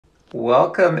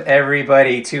Welcome,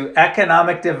 everybody, to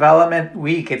Economic Development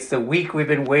Week. It's the week we've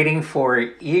been waiting for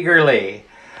eagerly.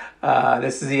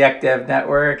 This is the ECDev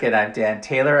Network, and I'm Dan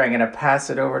Taylor. I'm going to pass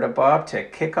it over to Bob to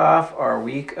kick off our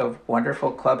week of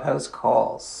wonderful Clubhouse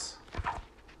calls.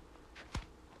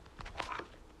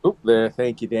 Oh, there.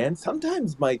 Thank you, Dan.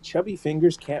 Sometimes my chubby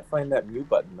fingers can't find that mute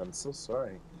button. I'm so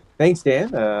sorry. Thanks,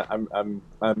 Dan. I'm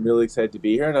really excited to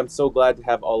be here, and I'm so glad to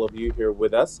have all of you here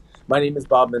with us. My name is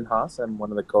Bob Minhas. I'm one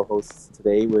of the co-hosts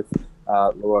today with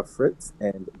Laura Fritz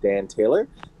and Dan Taylor.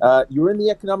 You're in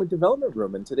the Economic Development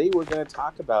Room, and today we're going to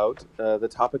talk about the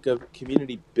topic of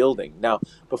community building. Now,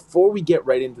 before we get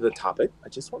right into the topic, I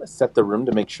just want to set the room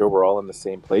to make sure we're all on the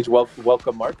same page.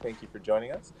 Welcome, Mark. Thank you for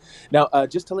joining us. Now,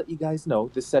 just to let you guys know,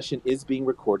 this session is being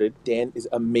recorded. Dan is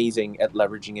amazing at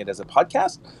leveraging it as a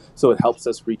podcast, so it helps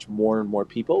us reach more and more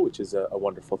people, which is a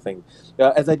wonderful thing.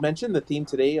 As I mentioned, the theme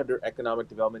today under economic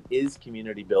development is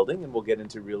community building, and we'll get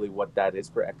into really what that is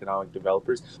for economic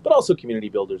developers, but also community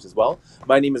builders as well.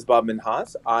 My name is Bob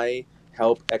Minhas. I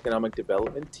help economic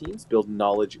development teams build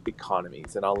knowledge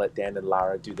economies, and I'll let Dan and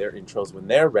Lara do their intros when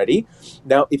they're ready.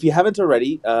 Now, if you haven't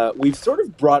already, we've sort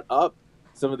of brought up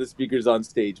some of the speakers on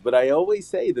stage, but I always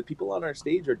say the people on our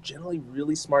stage are generally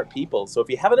really smart people. So if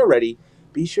you haven't already,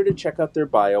 be sure to check out their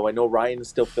bio. I know Ryan is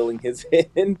still filling his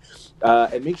in,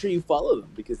 and make sure you follow them,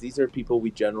 because these are people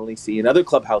we generally see in other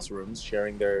clubhouse rooms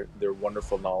sharing their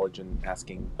wonderful knowledge and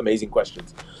asking amazing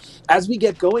questions. As we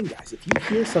get going, guys, if you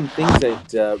hear some things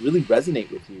that really resonate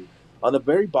with you, on the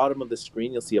very bottom of the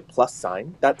screen, you'll see a plus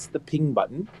sign. That's the ping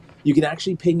button. You can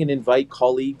actually ping and invite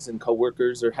colleagues and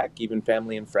coworkers, or heck, even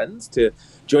family and friends, to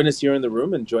join us here in the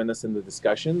room and join us in the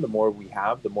discussion. The more we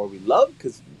have, the more we love,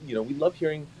 because we love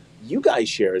hearing you guys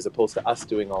share as opposed to us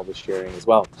doing all the sharing as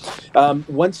well.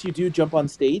 Once you do jump on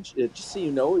stage, just so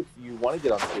you know, if you want to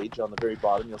get on stage, on the very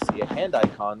bottom you'll see a hand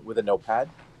icon with a notepad.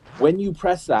 When you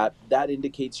press that, that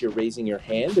indicates you're raising your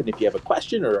hand, and if you have a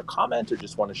question or a comment or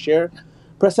just want to share,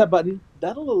 press that button.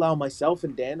 That'll allow myself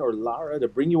and Dan or Lara to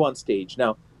bring you on stage.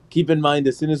 Now, keep in mind,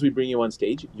 as soon as we bring you on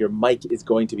stage, your mic is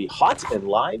going to be hot and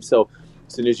live. So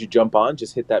as soon as you jump on,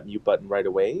 just hit that mute button right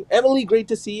away. Emily, great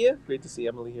to see you. Great to see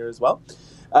Emily here as well.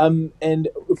 And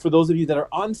for those of you that are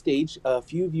on stage, a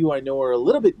few of you I know are a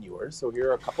little bit newer. So here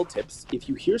are a couple tips. If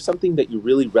you hear something that you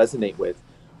really resonate with,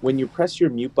 when you press your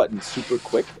mute button super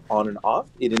quick on and off,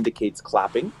 it indicates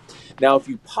clapping. Now, if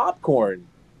you popcorn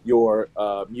your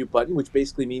mute button, which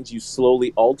basically means you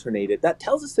slowly alternate it, that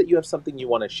tells us that you have something you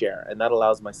want to share, and that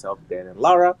allows myself, Dan, and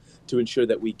Lara to ensure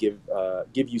that we give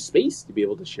you space to be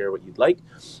able to share what you'd like.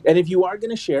 And if you are going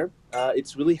to share,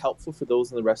 it's really helpful for those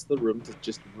in the rest of the room to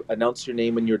just announce your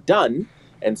name when you're done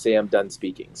and say, "I'm done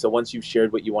speaking." So once you've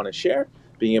shared what you want to share,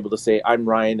 being able to say, "I'm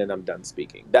Ryan and I'm done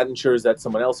speaking." That ensures that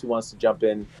someone else who wants to jump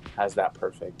in has that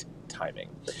perfect timing.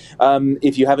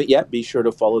 If you haven't yet, be sure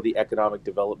to follow the Economic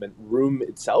Development Room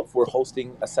itself. We're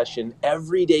hosting a session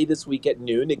every day this week at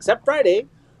noon, except Friday.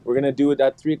 We're going to do it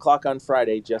at 3 o'clock on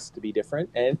Friday just to be different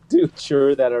and to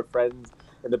ensure that our friends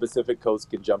in the Pacific Coast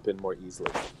can jump in more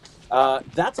easily.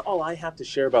 That's all I have to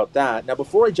share about that. Now,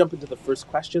 before I jump into the first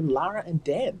question, Lara and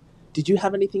Dan, did you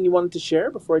have anything you wanted to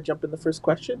share before I jump in the first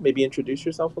question? Maybe introduce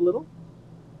yourself a little?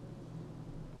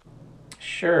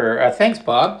 Sure. Thanks,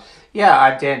 Bob. Yeah,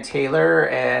 I'm Dan Taylor,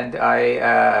 and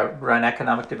I run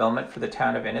economic development for the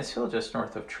town of Innisfil, just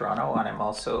north of Toronto. And I'm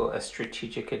also a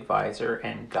strategic advisor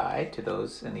and guide to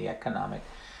those in the economic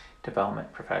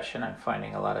development profession. I'm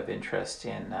finding a lot of interest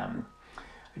in,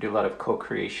 I do a lot of co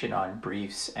creation on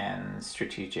briefs and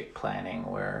strategic planning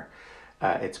where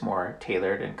it's more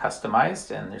tailored and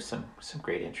customized, and there's some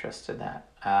great interest in that.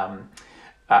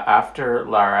 After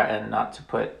Lara, and not to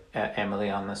put Emily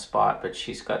on the spot, but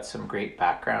she's got some great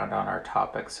background on our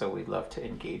topic, so we'd love to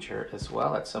engage her as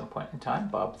well at some point in time.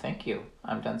 Bob, thank you.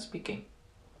 I'm done speaking.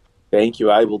 Thank you.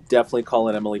 I will definitely call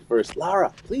in Emily first.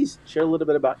 Lara, please share a little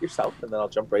bit about yourself, and then I'll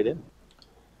jump right in.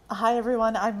 Hi,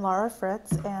 everyone. I'm Laura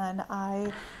Fritz, and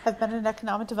I have been in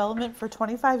economic development for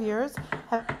 25 years,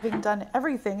 having done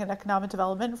everything in economic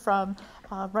development from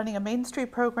running a Main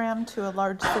Street program to a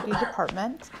large city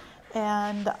department.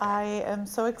 And I am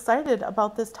so excited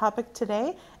about this topic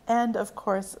today, and of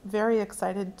course, very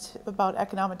excited about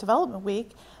Economic Development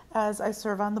Week as I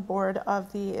serve on the board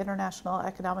of the International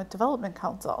Economic Development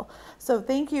Council. So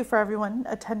thank you for everyone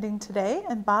attending today.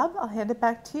 And Bob, I'll hand it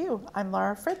back to you. I'm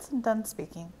Laura Fritz and done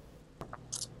speaking.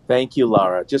 Thank you,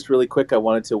 Lara. Just really quick, I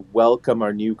wanted to welcome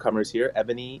our newcomers here,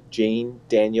 Ebony, Jane,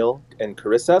 Daniel, and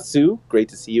Carissa. Sue, great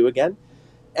to see you again.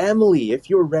 Emily, if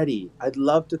you're ready, I'd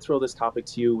love to throw this topic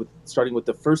to you, starting with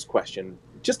the first question,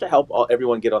 just to help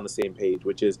everyone get on the same page,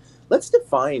 which is, let's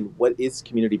define what is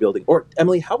community building. Or,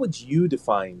 Emily, how would you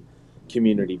define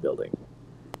community building?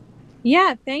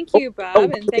 Yeah, thank you,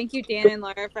 Bob, and thank you, Dan and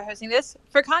Laura, for hosting this.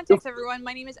 For context, everyone,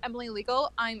 my name is Emily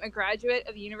Legal. I'm a graduate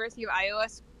of the University of Iowa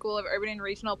School of Urban and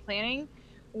Regional Planning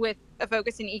with a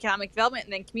focus in economic development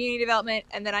and then community development.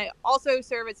 And then I also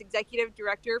serve as executive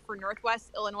director for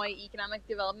Northwest Illinois Economic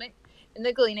Development in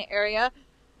the Galena area.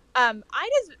 I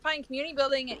just find community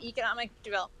building and economic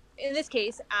development, in this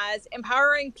case, as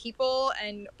empowering people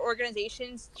and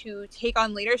organizations to take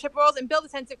on leadership roles and build a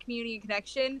sense of community and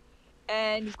connection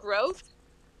and growth.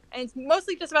 And it's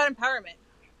mostly just about empowerment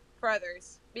for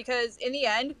others, because in the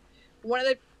end, one of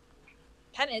the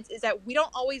tenets is that we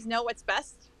don't always know what's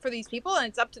best for these people, and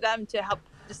it's up to them to help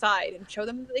decide and show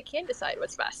them that they can decide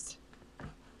what's best.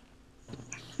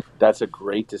 That's a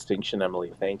great distinction,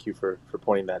 Emily. Thank you for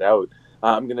pointing that out.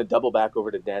 I'm going to double back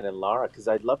over to Dan and Lara because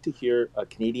I'd love to hear a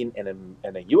Canadian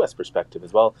and a U.S. perspective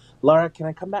as well. Lara, can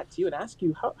I come back to you and ask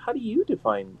you, how do you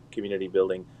define community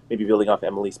building, maybe building off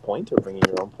Emily's point or bringing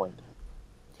your own point?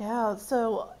 Yeah,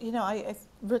 so, I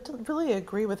really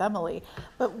agree with Emily.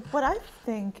 But what I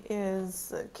think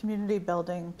is community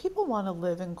building, people want to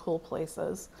live in cool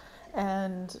places.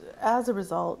 And as a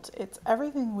result, it's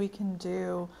everything we can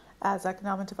do as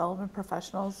economic development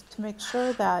professionals to make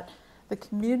sure that the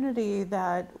community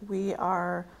that we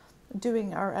are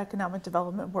doing our economic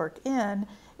development work in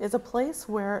is a place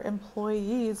where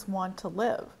employees want to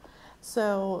live.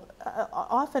 So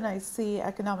often I see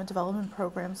economic development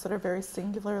programs that are very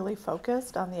singularly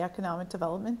focused on the economic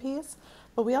development piece,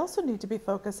 but we also need to be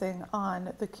focusing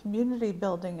on the community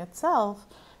building itself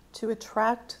to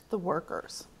attract the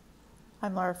workers.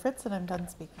 I'm Laura Fritz and I'm done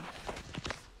speaking.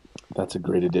 That's a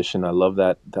great addition. I love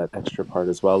that extra part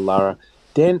as well, Lara.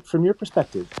 Dan, from your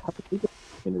perspective, how do you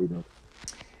define community building?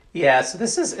 Yeah, so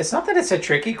it's not that it's a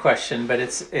tricky question, but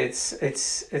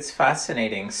it's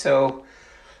fascinating. So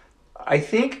I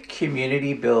think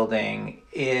community building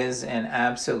is and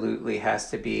absolutely has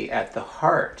to be at the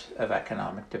heart of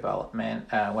economic development.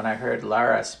 When I heard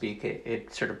Lara speak,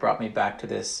 it sort of brought me back to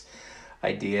this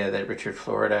idea that Richard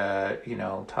Florida,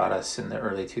 taught us in the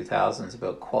early 2000s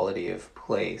about quality of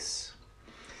place.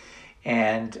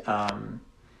 And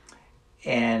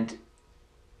and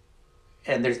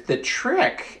and there's the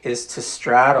trick is to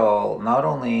straddle not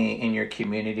only in your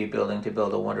community building to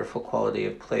build a wonderful quality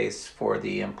of place for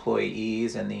the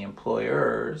employees and the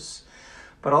employers,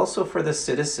 but also for the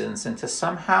citizens, and to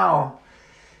somehow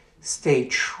stay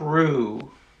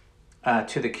true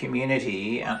to the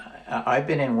community. I've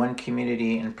been in one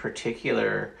community in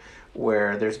particular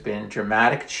where there's been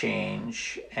dramatic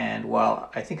change, and while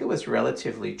I think it was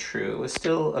relatively true, it was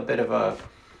still a bit of a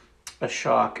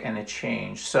shock and a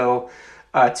change. So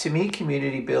to me,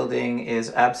 community building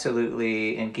is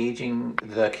absolutely engaging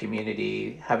the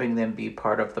community, having them be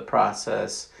part of the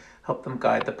process, help them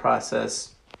guide the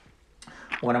process.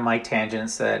 One of my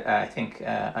tangents that I think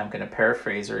I'm going to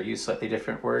paraphrase or use slightly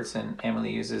different words than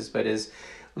Emily uses, but is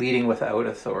leading without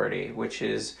authority, which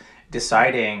is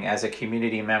deciding as a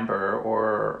community member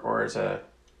or as an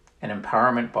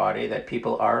empowerment body that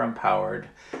people are empowered.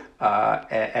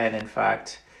 And in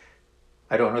fact,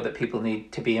 I don't know that people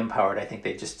need to be empowered. I think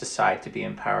they just decide to be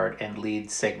empowered and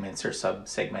lead segments or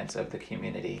sub-segments of the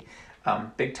community.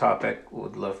 Big topic.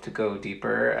 Would love to go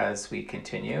deeper as we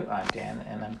continue. I'm Dan,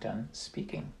 and I'm done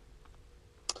speaking.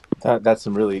 That's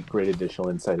some really great additional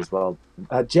insight as well.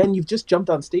 Jen, you've just jumped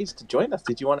on stage to join us.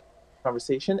 Did you want to have a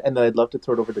conversation? And then I'd love to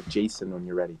throw it over to Jason when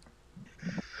you're ready.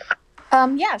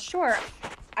 Yeah, sure.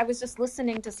 I was just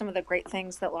listening to some of the great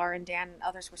things that Laura and Dan and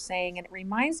others were saying, and it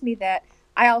reminds me that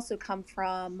I also come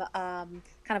from kind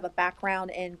of a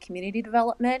background in community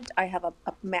development. I have a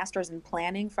master's in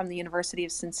planning from the University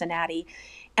of Cincinnati,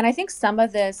 and I think some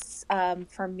of this,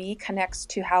 for me, connects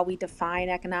to how we define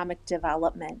economic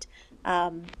development.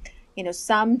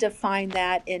 Some define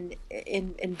that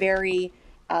in very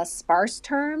sparse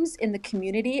terms in the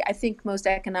community. I think most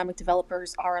economic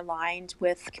developers are aligned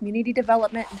with community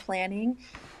development and planning,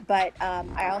 but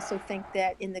I also think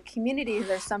that in the community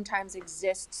there sometimes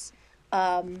exists,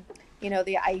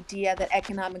 the idea that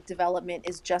economic development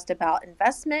is just about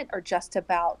investment or just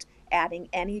about adding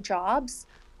any jobs.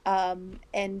 And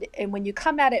when you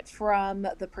come at it from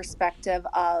the perspective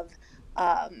of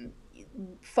um,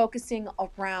 focusing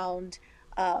around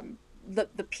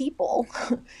the people,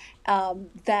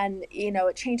 then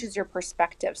it changes your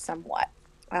perspective somewhat.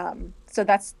 So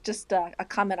that's just a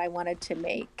comment I wanted to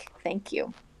make. Thank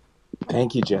you.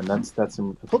 Thank you, Jen. That's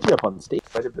some. I pulled you up on stage.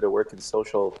 Quite a bit of work in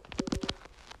social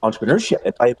entrepreneurship,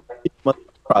 and I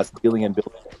across dealing and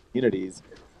building communities.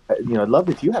 I'd love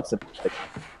if you have some.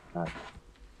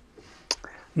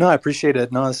 No, I appreciate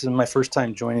it. No, this is my first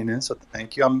time joining in, so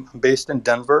thank you. I'm based in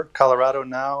Denver, Colorado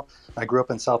now. I grew up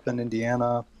in South Bend,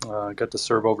 Indiana. Got to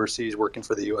serve overseas working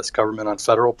for the U.S. government on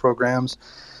federal programs.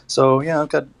 So, yeah, I've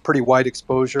got pretty wide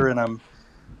exposure, and I'm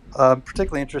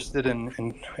particularly interested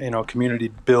in community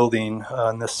building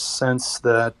in the sense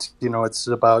that, it's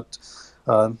about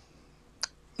uh,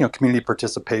 community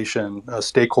participation,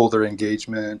 stakeholder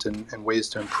engagement, and ways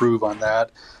to improve on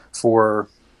that for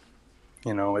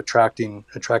attracting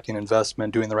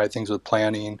investment, doing the right things with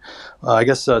planning. I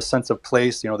guess a sense of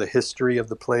place, the history of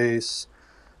the place.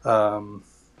 Um,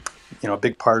 a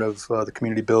big part of the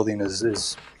community building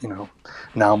is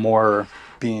now more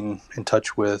being in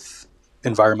touch with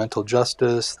environmental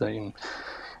justice,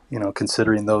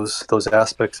 considering those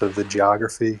aspects of the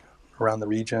geography around the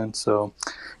region. So,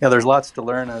 yeah, there's lots to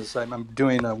learn as I'm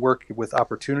doing work with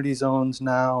opportunity zones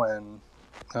now, and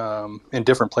in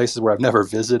different places where I've never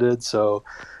visited. So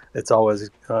it's always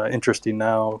interesting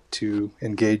now to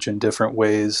engage in different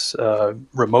ways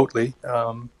remotely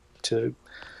to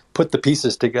put the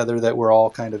pieces together that we're all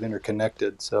kind of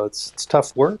interconnected. So it's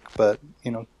tough work, but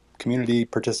community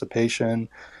participation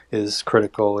is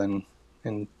critical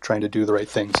in trying to do the right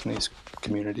things in these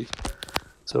communities.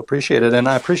 So appreciate it, and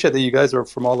I appreciate that you guys are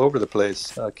from all over the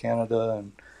place, Canada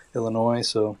and Illinois.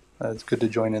 So it's good to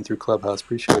join in through Clubhouse.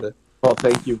 Appreciate it. Well,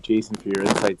 thank you, Jason, for your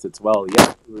insights as well.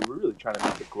 Yeah, we're really trying to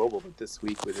make it global, but this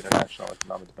week with International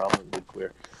Economic Development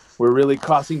Week, we're really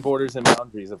crossing borders and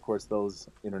boundaries. Of course, those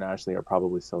internationally are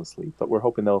probably still asleep, but we're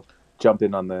hoping they'll jump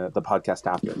in on the podcast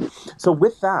after. So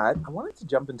with that, I wanted to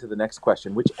jump into the next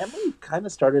question, which Emily kind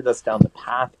of started us down the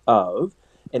path of.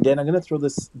 And Dan, I'm going to throw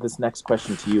this next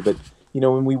question to you, but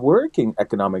when we work in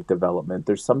economic development,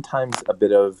 there's sometimes a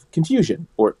bit of confusion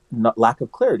or lack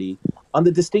of clarity on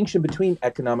the distinction between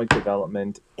economic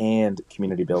development and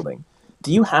community building.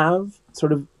 Do you have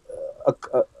sort of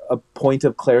a point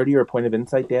of clarity or a point of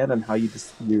insight, Dan, on how you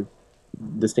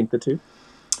distinct the two?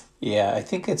 Yeah, I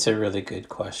think it's a really good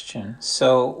question.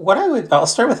 So, I'll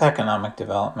start with economic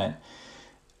development.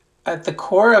 At the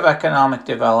core of economic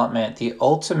development, the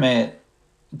ultimate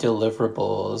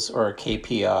deliverables or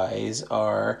KPIs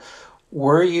are: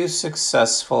 were you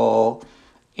successful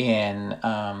in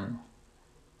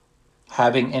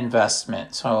having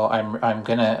investment? So I'm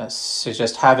going to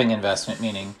suggest having investment,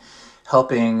 meaning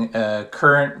helping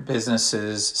current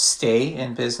businesses stay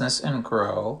in business and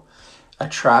grow,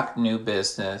 attract new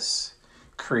business,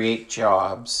 create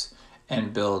jobs,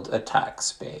 and build a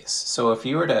tax base. So if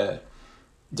you were to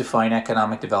define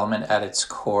economic development at its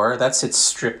core, that's its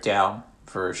stripped down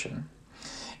version.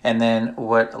 And then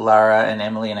what Lara and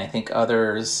Emily and I think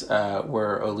others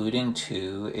were alluding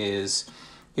to is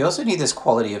you also need this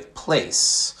quality of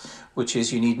place, which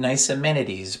is you need nice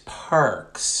amenities,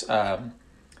 parks,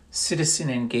 citizen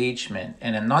engagement.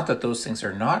 And not that those things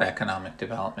are not economic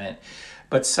development,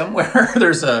 but somewhere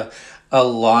there's a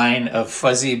line of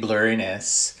fuzzy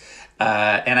blurriness.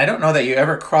 And I don't know that you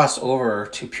ever cross over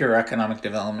to pure economic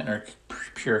development or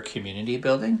pure community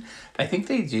building. I think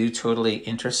they do totally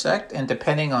intersect, and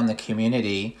depending on the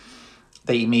community,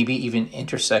 they maybe even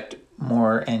intersect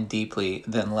more and deeply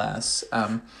than less.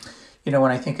 When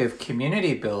I think of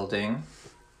community building,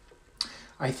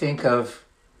 I think of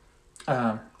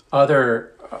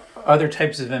other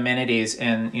types of amenities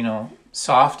and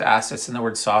soft assets. And the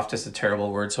word soft is a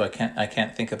terrible word, so I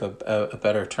can't think of a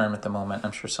better term at the moment.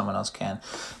 I'm sure someone else can,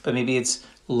 but maybe it's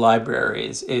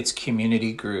libraries, it's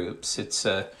community groups, it's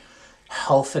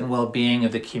health and well-being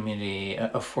of the community,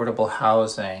 affordable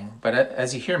housing. But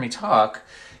as you hear me talk,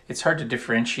 it's hard to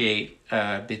differentiate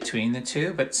between the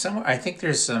two. But I think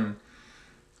there's some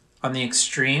on the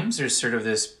extremes. There's sort of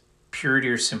this purity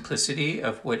or simplicity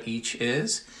of what each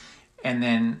is, and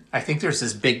then I think there's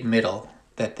this big middle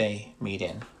that they meet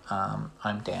in.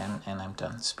 I'm Dan, and I'm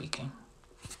done speaking.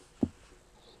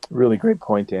 Really great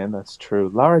point, Dan. That's true.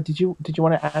 Lara, did you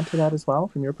want to add to that as well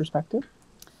from your perspective?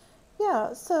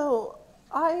 Yeah, so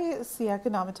I see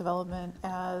economic development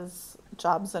as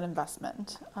jobs and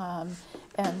investment,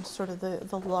 and sort of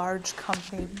the large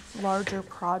company, larger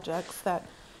projects that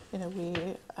we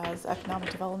as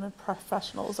economic development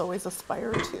professionals always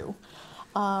aspire to.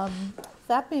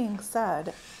 That being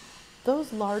said,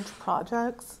 those large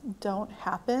projects don't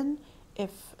happen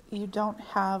if you don't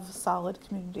have solid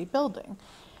community building.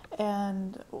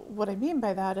 And what I mean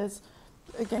by that is,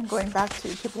 again, going back to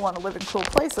people want to live in cool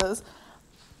places,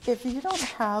 if you don't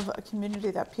have a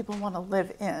community that people want to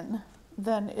live in,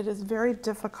 then it is very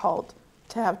difficult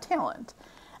to have talent.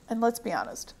 And let's be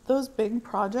honest, those big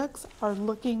projects are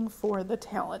looking for the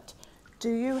talent.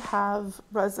 Do you have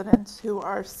residents who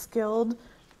are skilled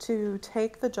to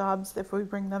take the jobs if we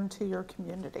bring them to your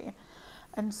community.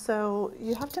 And so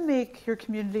you have to make your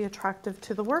community attractive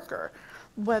to the worker,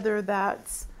 whether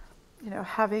that's,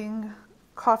 having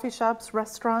coffee shops,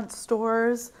 restaurants,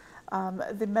 stores,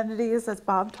 the amenities, as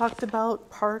Bob talked about,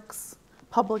 parks,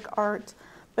 public art,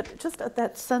 but just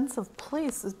that sense of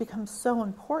place has become so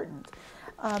important.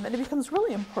 And it becomes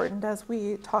really important as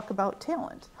we talk about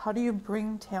talent. How do you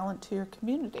bring talent to your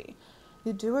community?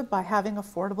 You do it by having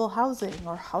affordable housing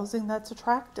or housing that's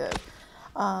attractive.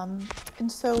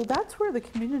 And so that's where the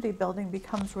community building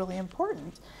becomes really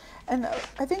important. And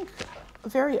I think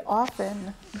very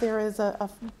often there is a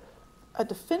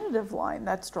definitive line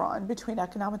that's drawn between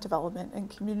economic development and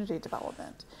community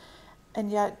development.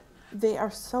 And yet they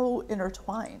are so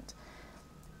intertwined.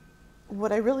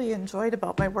 What I really enjoyed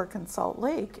about my work in Salt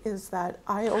Lake is that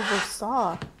I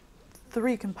oversaw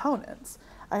three components.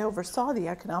 I oversaw the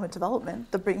economic development,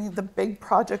 the bringing the big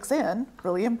projects in,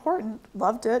 really important,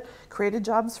 loved it, created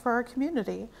jobs for our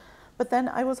community. But then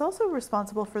I was also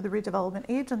responsible for the redevelopment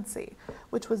agency,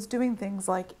 which was doing things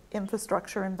like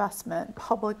infrastructure investment,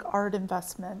 public art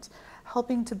investment,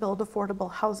 helping to build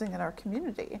affordable housing in our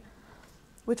community,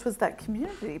 which was that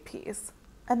community piece.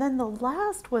 And then the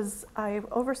last was I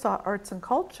oversaw arts and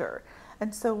culture.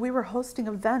 And so we were hosting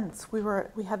events. We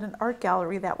had an art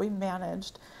gallery that we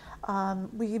managed.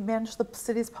 We managed the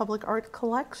city's public art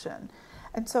collection.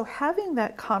 And so having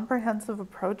that comprehensive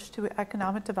approach to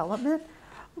economic development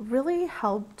really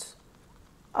helped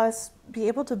us be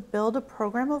able to build a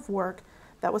program of work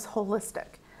that was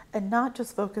holistic and not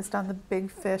just focused on the big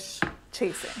fish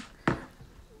chasing,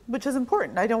 which is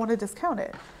important. I don't want to discount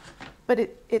it. But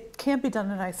it can't be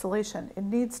done in isolation. It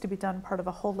needs to be done part of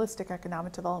a holistic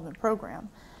economic development program.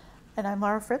 And I'm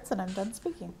Laura Fritz, and I'm done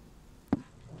speaking.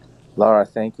 Laura,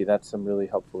 thank you. That's some really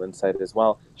helpful insight as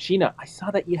well. Sheena, I saw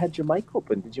that you had your mic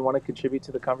open. Did you want to contribute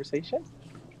to the conversation?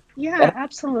 Yeah,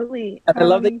 absolutely. I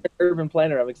love that you're an urban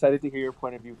planner. I'm excited to hear your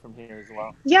point of view from here as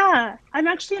well. Yeah, I'm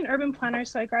actually an urban planner.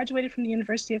 So I graduated from the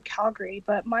University of Calgary,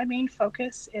 but my main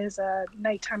focus is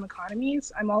nighttime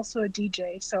economies. I'm also a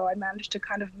DJ, so I managed to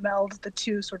kind of meld the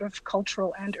two sort of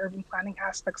cultural and urban planning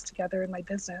aspects together in my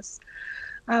business.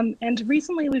 And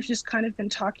recently we've just kind of been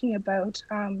talking about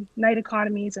night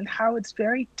economies and how it's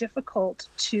very difficult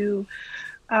to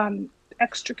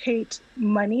extricate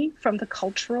money from the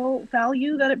cultural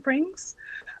value that it brings.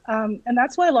 And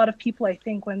that's why a lot of people, I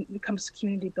think, when it comes to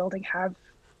community building, have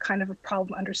kind of a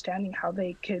problem understanding how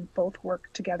they could both work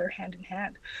together hand in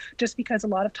hand. Just because a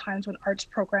lot of times when arts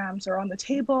programs are on the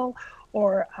table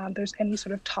or there's any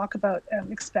sort of talk about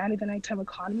expanding the nighttime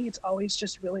economy, it's always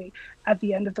just really at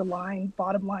the end of the line,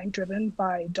 bottom line driven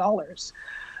by dollars.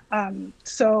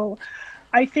 So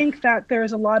I think that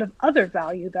there's a lot of other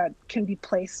value that can be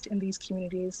placed in these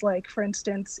communities. Like, for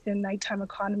instance, in nighttime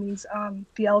economies,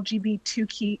 the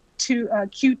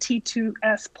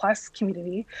QT2S plus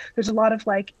community, there's a lot of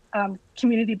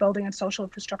community building and social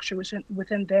infrastructure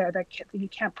within there that you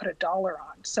can't put a dollar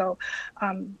on. So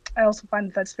I also find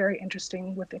that that's very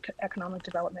interesting with economic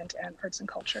development and arts and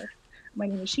culture. My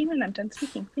name is Sheena, and I'm done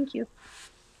speaking. Thank you.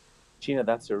 Sheena,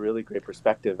 that's a really great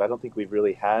perspective. I don't think we've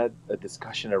really had a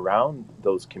discussion around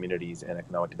those communities and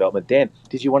economic development. Dan,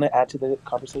 did you want to add to the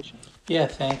conversation? Yeah,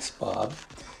 thanks, Bob.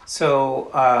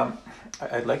 So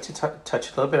I'd like to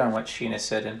touch a little bit on what Sheena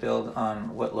said and build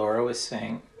on what Lara was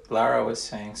saying.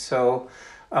 So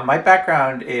my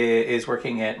background is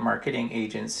working at marketing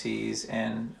agencies,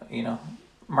 and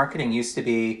marketing used to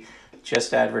be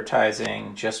just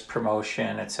advertising, just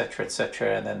promotion, et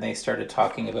cetera, and then they started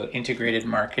talking about integrated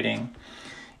marketing.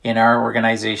 In our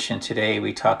organization today,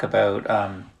 we talk about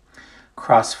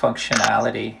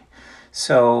cross-functionality.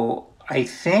 So I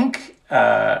think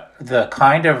the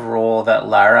kind of role that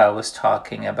Lara was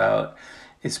talking about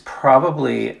is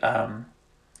probably the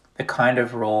kind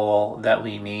of role that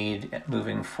we need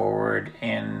moving forward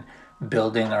in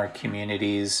building our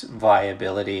community's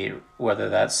viability, whether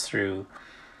that's through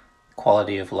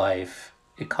quality of life,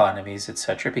 economies,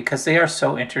 etc., because they are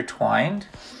so intertwined.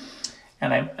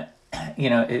 And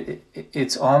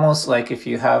it's almost like if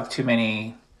you have too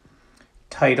many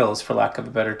titles, for lack of a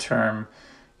better term,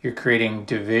 you're creating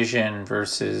division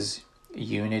versus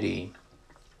unity.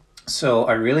 So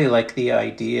I really like the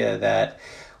idea that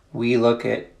we look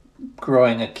at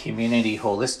growing a community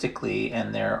holistically,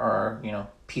 and there are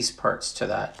piece parts to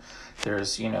that.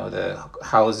 There's the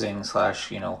housing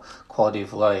 / quality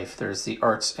of life. There's the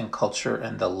arts and culture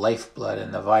and the lifeblood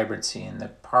and the vibrancy in the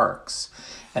parks,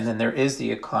 and then there is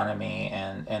the economy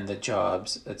and the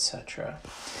jobs, etc.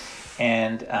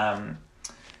 And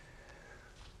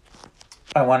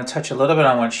I want to touch a little bit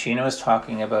on what Sheena was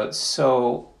talking about.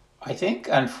 So I think,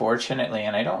 unfortunately,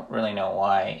 and I don't really know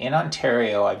why, in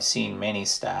Ontario, I've seen many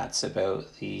stats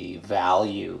about the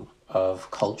value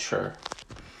of culture,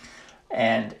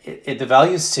 and the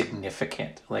value is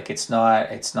significant. Like it's not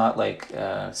like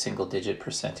single digit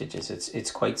percentages.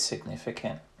 It's quite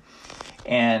significant.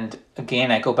 And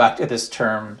again, I go back to this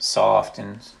term soft,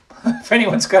 and if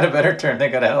anyone's got a better term, they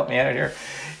got to help me out here.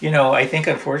 I think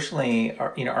unfortunately,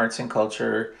 arts and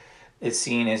culture is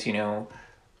seen as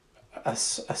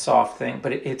a soft thing,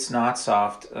 but it's not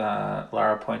soft.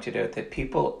 Lara pointed out that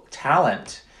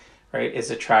talent, right, is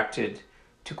attracted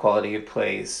to quality of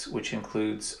place, which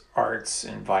includes arts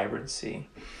and vibrancy.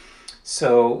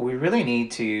 So we really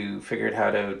need to figure out how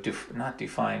to not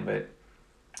define, but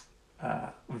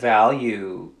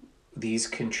value these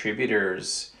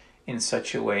contributors in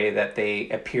such a way that they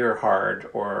appear hard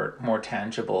or more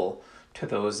tangible to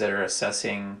those that are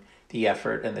assessing the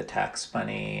effort and the tax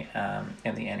money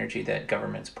and the energy that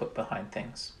governments put behind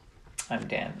things. I'm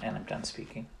Dan, and I'm done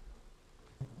speaking.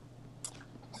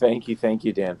 Thank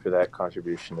you, Dan, for that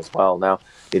contribution as well. Now,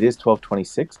 it is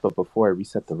 12:26, but before I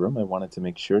reset the room, I wanted to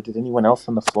make sure, did anyone else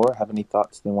on the floor have any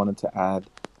thoughts they wanted to add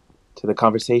to the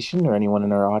conversation, or anyone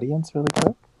in our audience really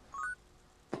quick?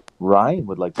 Ryan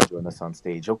would like to join us on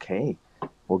stage. Okay,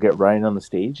 we'll get Ryan on the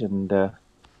stage. And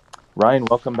Ryan,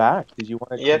 welcome back. Did you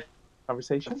want to Yeah,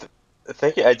 conversation?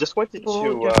 thank you. I just wanted People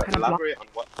to just kind of elaborate on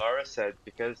what Laura said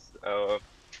because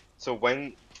so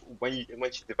when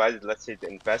she divided, let's say, the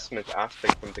investment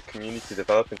aspect from the community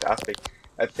development aspect,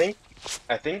 I think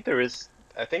there is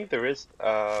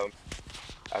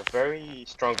a very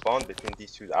strong bond between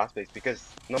these two aspects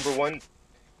because number one,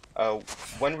 uh,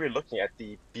 when we're looking at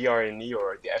the BRNE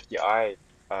or the FDI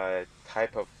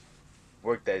type of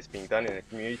work that is being done in a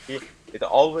community, it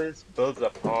always builds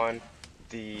upon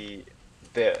the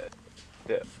the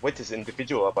what is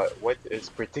individual about what is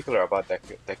particular about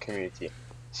that community.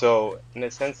 So in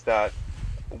a sense that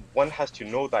one has to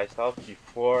know thyself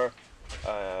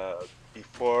uh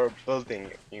before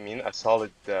building, you mean, a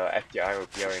solid FDI or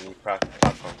BRNE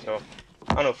platform. So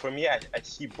I don't know, for me, I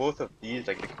see both of these,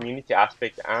 like the community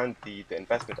aspect and the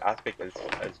investment aspect, as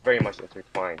very much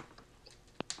intertwined.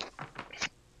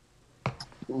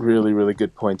 Really, really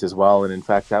good point as well. And in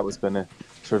fact, that was going to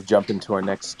sort of jump into our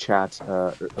next chat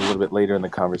a little bit later in the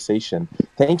conversation.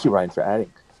 Thank you, Ryan, for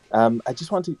adding. I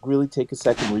just want to really take a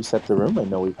second, reset the room. I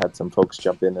know we've had some folks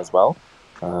jump in as well.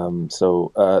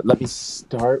 So let me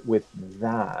start with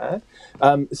that.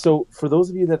 So for those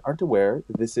of you that aren't aware,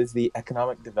 this is the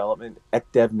Economic Development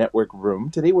ECDev Network Room.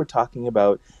 Today we're talking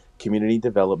about community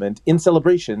development in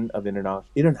celebration of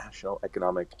International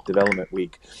Economic Development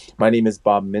Week. My name is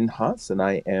Bob Minhas, and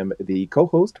I am the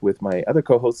co-host with my other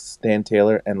co-hosts, Dan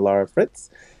Taylor and Lara Fritz.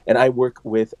 And I work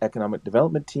with economic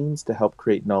development teams to help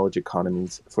create knowledge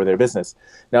economies for their business.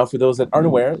 Now, for those that aren't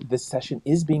aware, this session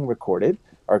is being recorded.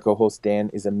 Our co-host Dan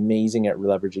is amazing at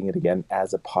leveraging it again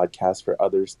as a podcast for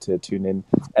others to tune in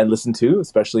and listen to,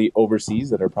 especially overseas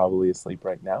that are probably asleep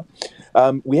right now.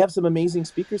 We have some amazing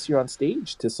speakers here on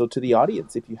stage. So to the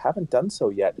audience, if you haven't done so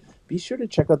yet, be sure to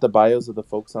check out the bios of the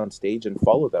folks on stage and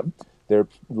follow them. They're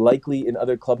likely in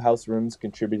other clubhouse rooms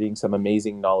contributing some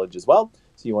amazing knowledge as well.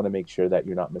 So you want to make sure that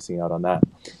you're not missing out on that.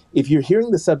 If you're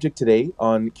hearing the subject today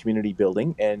on community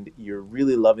building and you're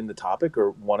really loving the topic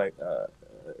or want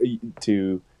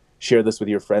to share this with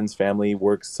your friends, family,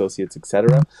 work associates,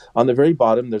 etc., on the very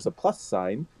bottom, there's a plus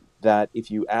sign that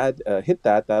if you hit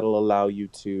that, that'll allow you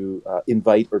to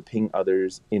invite or ping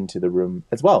others into the room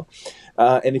as well.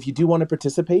 And if you do want to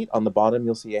participate, on the bottom,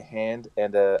 you'll see a hand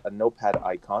and a notepad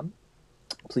icon.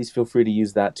 Please feel free to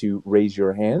use that to raise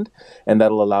your hand, and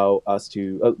that'll allow us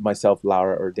to, myself,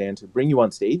 Laura, or Dan, to bring you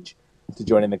on stage to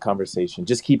join in the conversation.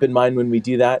 Just keep in mind when we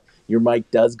do that, your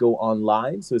mic does go on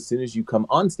live. So as soon as you come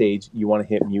on stage, you want to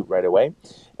hit mute right away.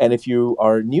 And if you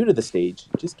are new to the stage,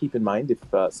 just keep in mind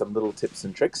some little tips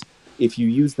and tricks. If you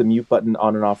use the mute button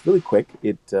on and off really quick,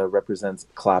 it represents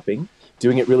clapping.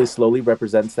 Doing it really slowly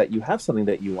represents that you have something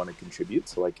that you want to contribute,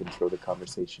 so I can throw the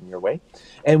conversation your way.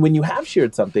 And when you have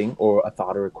shared something or a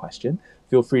thought or a question,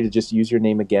 feel free to just use your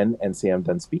name again and say, I'm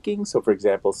done speaking. So for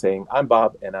example, saying, I'm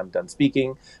Bob and I'm done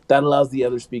speaking. That allows the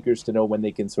other speakers to know when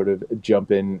they can sort of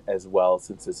jump in as well,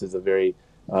 since this is a very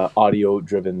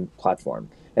audio-driven platform.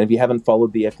 And if you haven't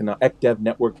followed the ECDev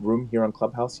Network Room here on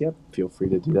Clubhouse yet, feel free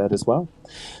to do that as well.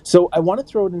 So I want to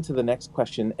throw it into the next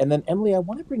question. And then, Emily, I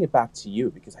want to bring it back to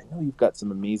you because I know you've got some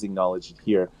amazing knowledge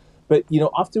here. But,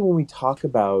 often when we talk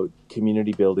about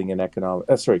community building and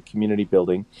community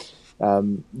building,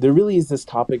 there really is this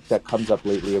topic that comes up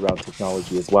lately around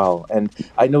technology as well. And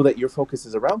I know that your focus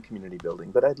is around community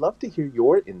building, but I'd love to hear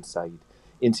your insight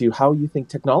into how you think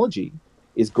technology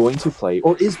is going to play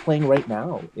or is playing right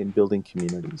now in building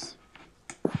communities?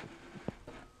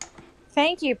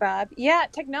 Thank you, Bob. Yeah,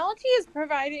 technology is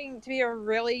proving to be a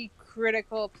really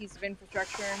critical piece of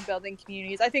infrastructure in building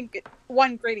communities. I think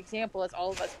one great example is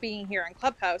all of us being here in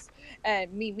Clubhouse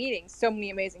and me meeting so many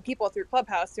amazing people through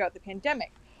Clubhouse throughout the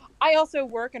pandemic. I also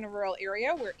work in a rural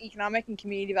area where economic and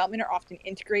community development are often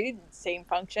integrated in the same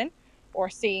function or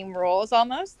same roles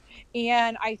almost.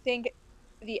 And I think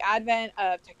the advent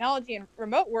of technology and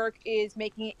remote work is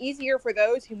making it easier for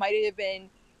those who might have been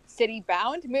city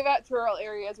bound to move out to rural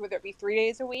areas, whether it be 3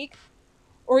 days a week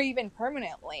or even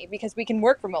permanently, because we can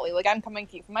work remotely. Like I'm coming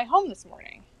to you from my home this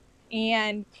morning.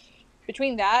 And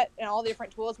between that and all the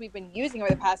different tools we've been using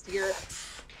over the past year,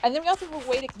 and then we also have a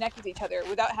way to connect with each other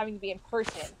without having to be in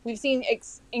person. We've seen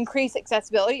increased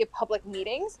accessibility of public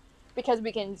meetings because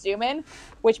we can Zoom in,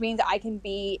 which means I can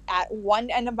be at one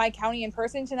end of my county in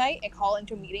person tonight and call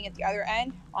into a meeting at the other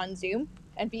end on Zoom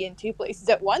and be in two places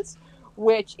at once,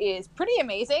 which is pretty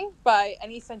amazing by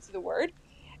any sense of the word.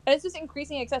 And it's just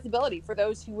increasing accessibility for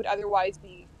those who would otherwise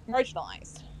be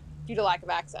marginalized due to lack of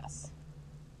access.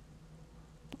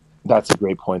 That's a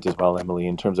great point as well, Emily,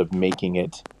 in terms of making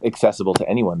it accessible to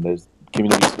anyone. There's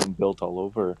communities being built all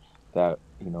over that,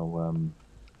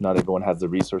 not everyone has the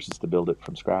resources to build it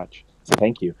from scratch. So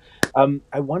thank you.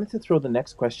 I wanted to throw the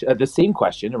next question, the same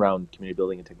question around community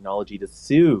building and technology to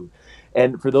Sue.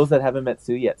 And for those that haven't met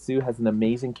Sue yet, Sue has an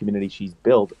amazing community she's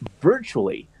built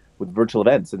virtually with virtual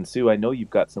events. And Sue, I know you've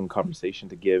got some conversation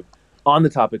to give on the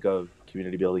topic of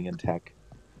community building and tech.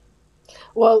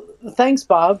 Well, thanks,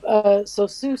 Bob. So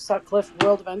Sue Sutcliffe,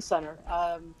 World Event Center.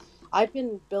 I've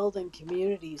been building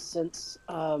communities since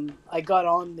I got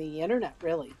on the internet.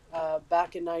 Really,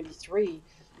 back in '93,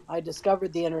 I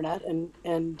discovered the internet,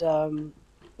 and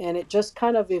it just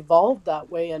kind of evolved that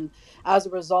way. And as a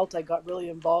result, I got really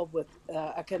involved with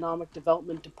economic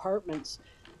development departments,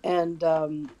 and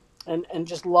and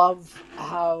just love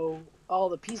how all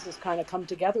the pieces kind of come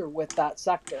together with that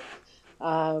sector.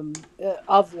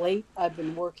 Of late, I've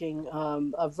been working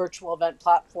a virtual event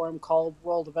platform called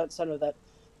World Event Center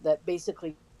that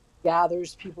basically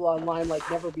gathers people online like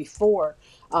never before.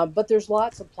 But there's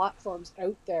lots of platforms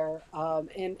out there,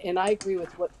 and I agree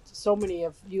with what so many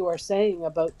of you are saying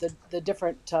about the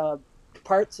different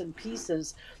parts and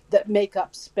pieces that make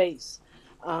up space.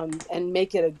 And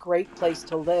make it a great place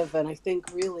to live. And I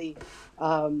think really,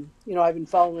 I've been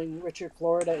following Richard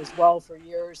Florida as well for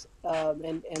years,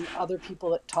 and other people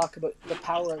that talk about the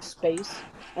power of space.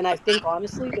 And I think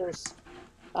honestly, there's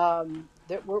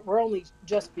that we're only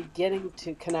just beginning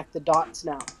to connect the dots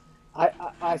now.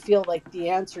 I feel like the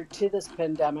answer to this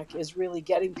pandemic is really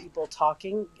getting people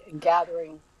talking and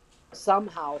gathering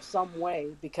somehow, some way,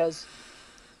 because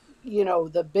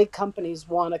the big companies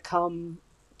want to come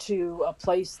to a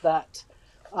place that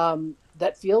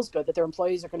feels good, that their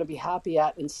employees are going to be happy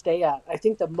at and stay at. I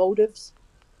think the motives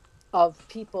of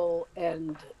people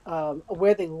and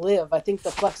where they live, I think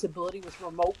the flexibility with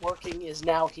remote working is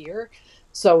now here.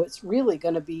 So it's really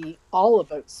going to be all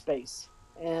about space,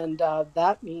 and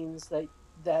that means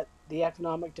that the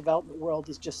economic development world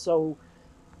is just so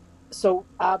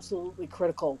absolutely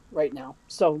critical right now.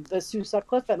 So this is Sue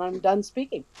Sutcliffe, and I'm done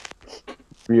speaking.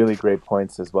 Really great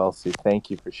points as well, Sue.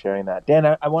 Thank you for sharing that.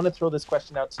 Dan, I want to throw this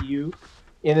question out to you.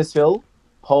 Innisfil,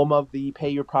 home of the pay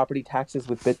your property taxes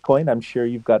with Bitcoin. I'm sure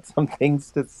you've got some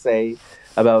things to say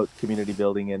about community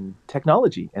building and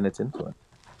technology and its influence.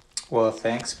 Well,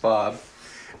 thanks, Bob.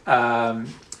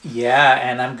 Yeah,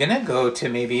 and I'm going to go to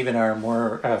maybe even our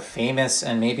more famous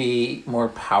and maybe more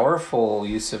powerful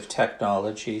use of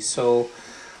technology. So,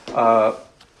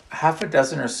 half a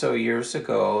dozen or so years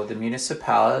ago, the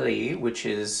municipality, which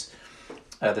is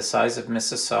the size of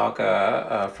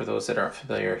Mississauga, for those that aren't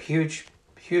familiar, huge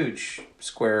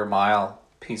square mile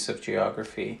piece of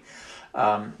geography,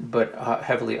 but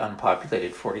heavily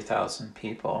unpopulated, 40,000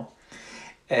 people.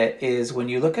 Is when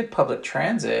you look at public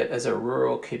transit as a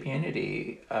rural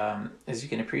community, as you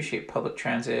can appreciate, public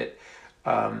transit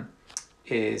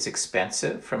is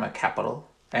expensive from a capital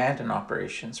and an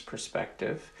operations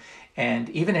perspective. And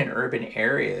even in urban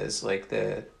areas, like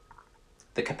the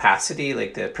capacity,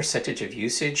 like the percentage of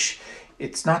usage,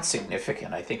 it's not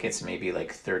significant. I think it's maybe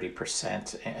like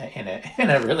 30% in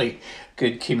a really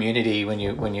good community when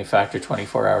you factor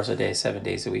 24 hours a day, 7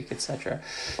 days a week, etc.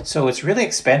 So it's really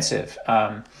expensive.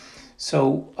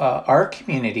 So our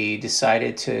community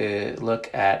decided to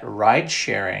look at ride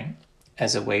sharing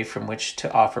as a way from which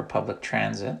to offer public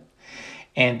transit.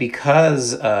 And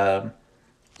because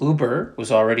Uber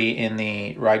was already in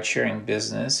the ride sharing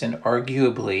business and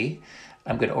arguably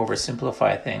I'm going to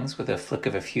oversimplify things with a flick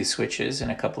of a few switches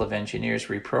and a couple of engineers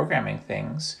reprogramming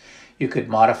things. You could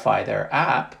modify their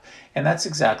app, and that's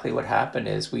exactly what happened.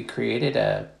 Is we created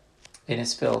a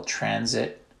Innisfil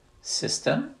transit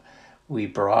system. We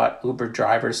brought Uber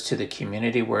drivers to the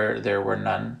community where there were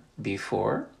none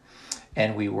before,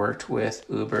 and we worked with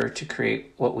Uber to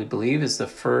create what we believe is the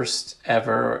first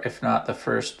ever, if not the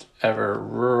first ever,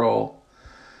 rural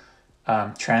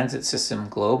transit system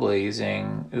globally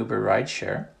using Uber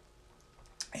rideshare.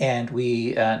 And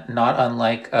we, not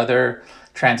unlike other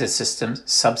transit systems,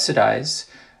 subsidize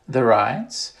the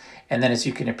rides. And then, as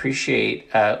you can appreciate,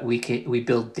 we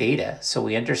build data, so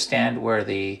we understand where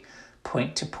the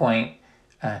point-to-point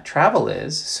travel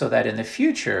is, so that in the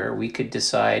future we could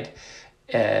decide,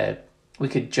 we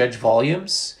could judge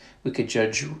volumes, we could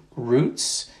judge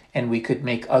routes, and we could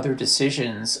make other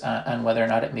decisions on whether or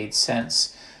not it made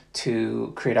sense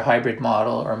to create a hybrid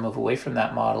model or move away from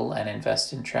that model and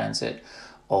invest in transit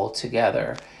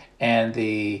altogether. And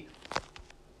the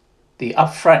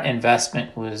upfront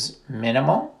investment was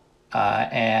minimal,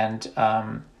 and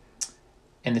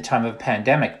in the time of a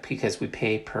pandemic, because we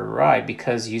pay per ride,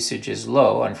 because usage is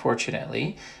low,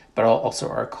 unfortunately, but also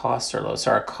our costs are low.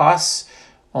 So our costs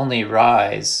only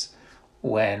rise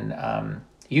when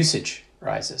usage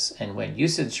rises. And when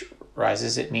usage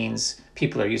rises, it means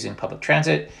people are using public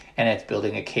transit, and it's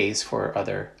building a case for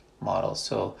other models.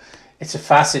 So it's a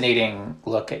fascinating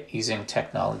look at using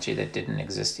technology that didn't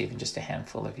exist even just a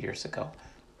handful of years ago.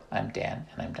 I'm Dan,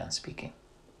 and I'm done speaking.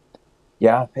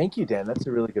 Yeah, thank you, Dan. That's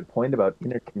a really good point about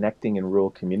interconnecting in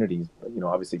rural communities.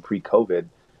 Obviously pre-COVID,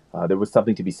 there was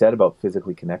something to be said about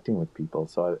physically connecting with people.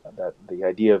 So that the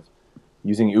idea of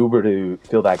using Uber to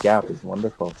fill that gap is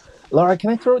wonderful. Laura,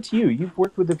 can I throw it to you? You've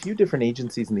worked with a few different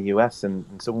agencies in the US, and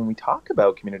so when we talk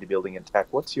about community building in tech,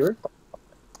 what's your thought?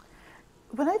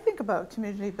 When I think about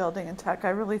community building in tech, I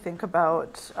really think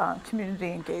about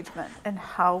community engagement and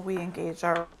how we engage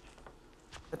our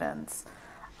residents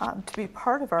to be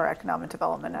part of our economic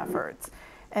development efforts.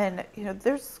 And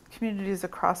there's communities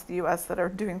across the U.S. that are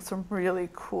doing some really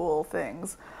cool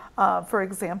things. For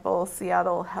example,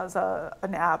 Seattle has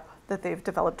an app that they've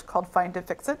developed called Find and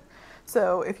Fix It.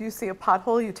 So if you see a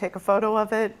pothole, you take a photo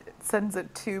of it, it sends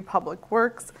it to Public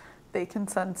Works. They can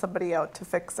send somebody out to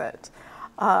fix it.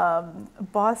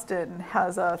 Boston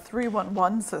has a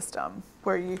 311 system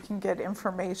where you can get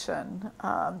information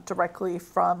directly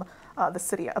from the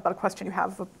city about a question you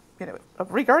have,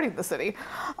 regarding the city.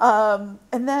 And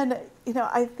then,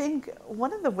 I think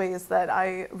one of the ways that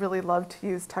I really love to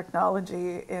use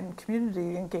technology in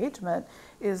community engagement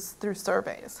is through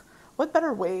surveys. What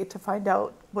better way to find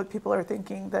out what people are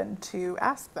thinking than to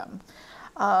ask them?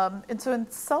 And so in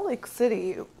Salt Lake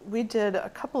City, we did a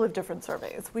couple of different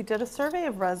surveys. We did a survey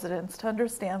of residents to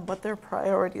understand what their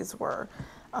priorities were.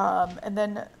 And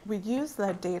then we used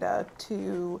that data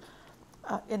to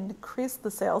increase the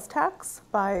sales tax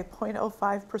by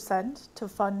 0.05% to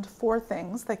fund four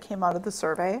things that came out of the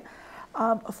survey: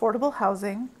 affordable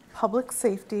housing, public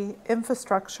safety,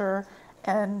 infrastructure,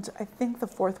 and I think the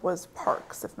fourth was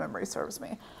parks, if memory serves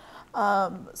me.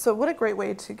 So what a great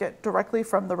way to get directly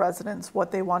from the residents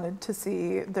what they wanted to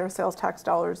see their sales tax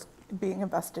dollars being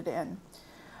invested in.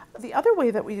 The other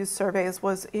way that we used surveys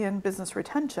was in business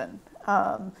retention.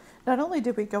 Not only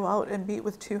did we go out and meet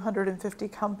with 250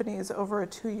 companies over a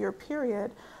 2-year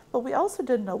period, but we also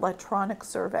did an electronic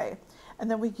survey.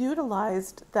 And then we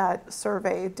utilized that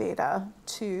survey data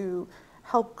to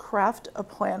help craft a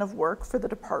plan of work for the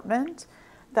department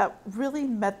that really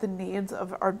met the needs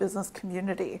of our business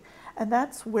community. And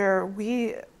that's where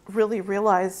we really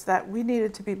realized that we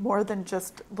needed to be more than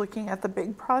just looking at the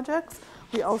big projects.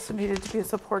 We also needed to be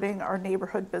supporting our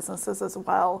neighborhood businesses as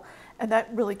well. And that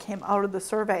really came out of the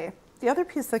survey. The other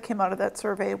piece that came out of that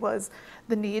survey was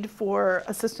the need for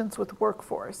assistance with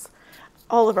workforce.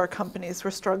 All of our companies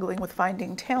were struggling with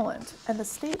finding talent, and the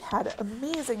state had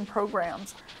amazing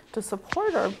programs to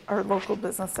support our local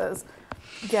businesses,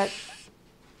 yet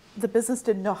the business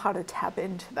didn't know how to tap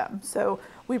into them. So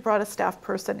we brought a staff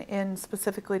person in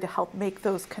specifically to help make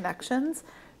those connections,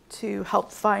 to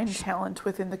help find talent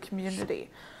within the community.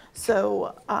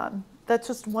 So that's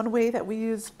just one way that we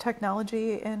use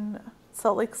technology in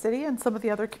Salt Lake City and some of the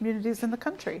other communities in the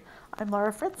country. I'm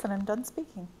Laura Fritz, and I'm done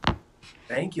speaking.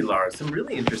 Thank you, Laura. Some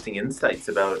really interesting insights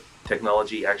about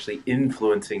technology actually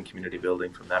influencing community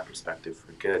building from that perspective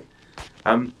for good.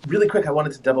 Really quick, I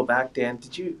wanted to double back. Dan,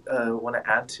 did you want to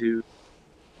add to?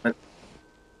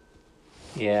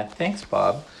 Yeah, thanks,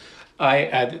 Bob.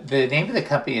 The name of the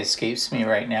company escapes me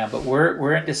right now, but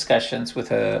we're in discussions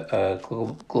with a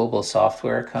global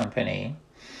software company,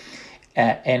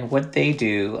 And what they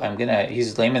do, I'm going to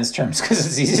use layman's terms because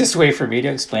it's the easiest way for me to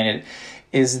explain it,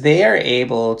 is they are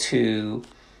able to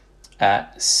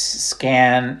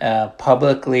scan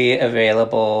publicly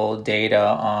available data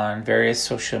on various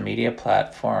social media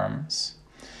platforms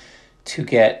to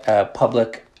get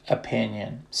public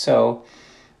opinion. So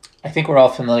I think we're all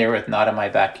familiar with Not in My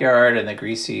Backyard and the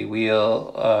greasy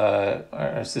wheel,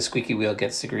 or the squeaky wheel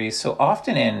gets the grease. So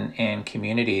often in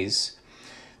communities,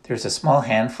 there's a small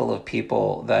handful of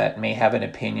people that may have an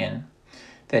opinion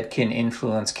that can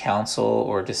influence council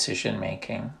or decision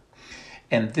making.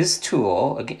 And this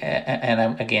tool, and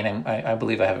I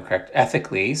believe I have it correct,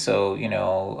 ethically, so,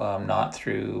 not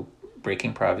through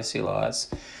breaking privacy laws,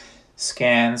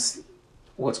 scans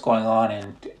what's going on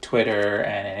in Twitter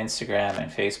and in Instagram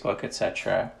and Facebook,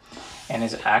 etc., and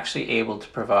is actually able to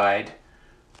provide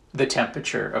the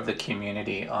temperature of the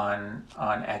community on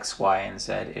X, Y, and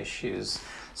Z issues.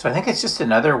 So I think it's just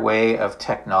another way of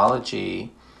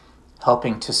technology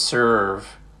helping to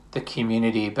serve the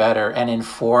community better and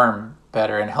inform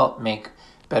better and help make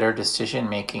better decision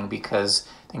making because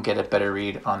they can get a better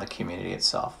read on the community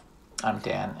itself. I'm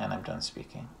Dan, and I'm done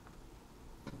speaking.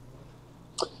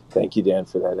 Thank you, Dan,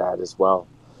 for that ad as well.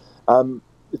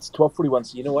 It's 12:41,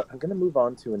 so you know what? I'm going to move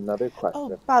on to another question.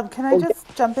 Oh, Bob, can I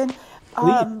just jump in?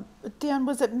 Please. Dan,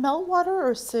 was it Meltwater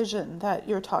or Cision that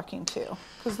you're talking to?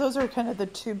 Because those are kind of the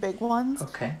two big ones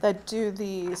that do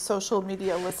the social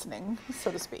media listening,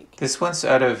 so to speak. This one's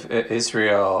out of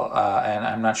Israel, and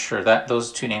I'm not sure that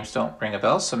those two names don't ring a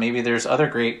bell, so maybe there's other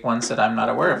great ones that I'm not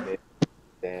aware of.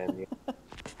 Dan,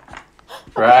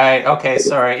 Right. Okay.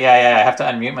 Sorry. Yeah. I have to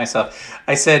unmute myself.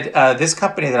 I said this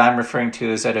company that I'm referring to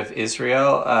is out of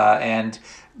Israel, and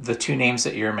the two names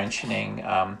that you're mentioning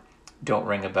don't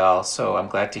ring a bell. So I'm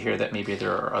glad to hear that maybe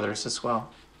there are others as well.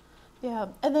 Yeah.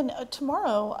 And then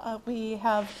tomorrow we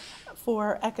have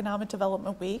for Economic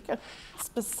Development Week a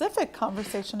specific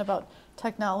conversation about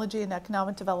technology and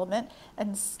economic development,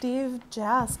 and Steve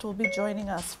Jast will be joining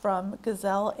us from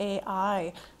Gazelle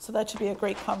AI. So that should be a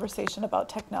great conversation about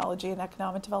technology and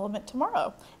economic development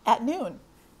tomorrow at noon.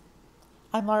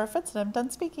 I'm Laura Fritz, and I'm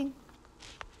done speaking.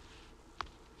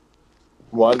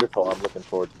 Wonderful. I'm looking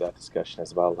forward to that discussion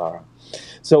as well, Laura.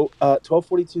 So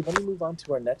 12:42, let me move on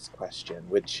to our next question,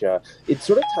 which it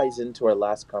sort of ties into our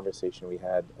last conversation we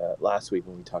had last week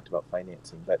when we talked about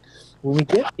financing. But when we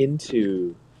get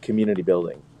into community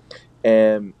building,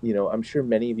 and I'm sure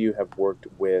many of you have worked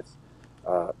with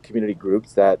community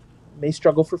groups that may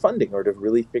struggle for funding or to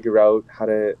really figure out how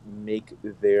to make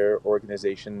their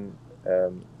organization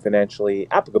financially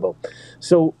applicable.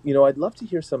 So, I'd love to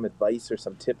hear some advice or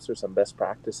some tips or some best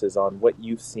practices on what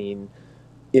you've seen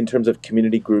in terms of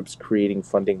community groups creating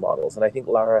funding models. And I think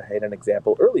Lara had an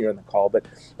example earlier in the call, but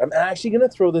I'm actually going to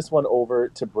throw this one over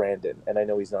to Brandon. And I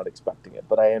know he's not expecting it,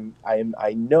 but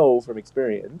I know from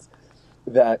experience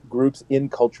that groups in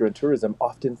culture and tourism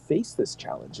often face this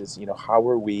challenge is, how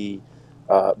are we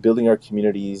building our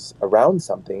communities around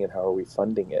something and how are we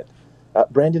funding it?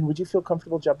 Brandon, would you feel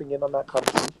comfortable jumping in on that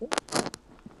conversation?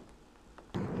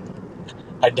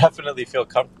 I definitely feel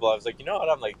comfortable. I was like, you know what?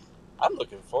 I'm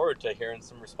looking forward to hearing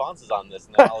some responses on this.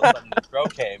 And then all of a sudden the throw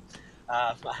came.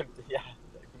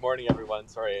 Good morning, everyone.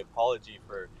 Sorry, apology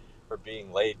for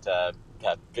being late.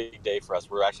 That big day for us.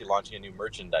 We're actually launching a new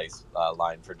merchandise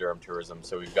line for Durham Tourism.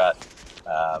 So we've got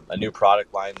a new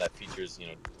product line that features,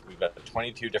 we've got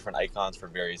 22 different icons for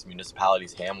various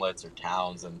municipalities, hamlets, or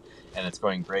towns, and it's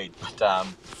going great. But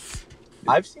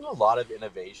I've seen a lot of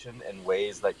innovation in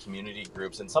ways that community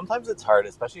groups, and sometimes it's hard,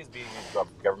 especially as being in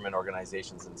government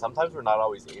organizations, and sometimes we're not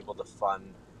always able to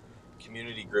fund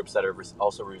community groups that are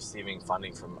also receiving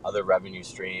funding from other revenue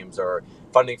streams, or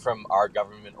funding from our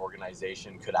government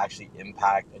organization could actually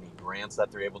impact any grants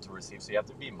that they're able to receive. So you have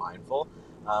to be mindful.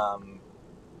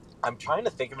 I'm trying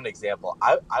to think of an example.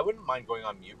 I wouldn't mind going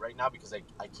on mute right now because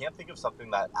I can't think of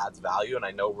something that adds value, and I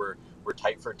know we're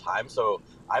tight for time. So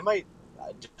I might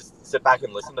just sit back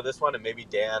and listen to this one, and maybe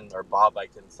Dan or Bob, I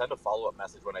can send a follow-up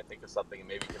message when I think of something, and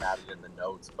maybe you can add it in the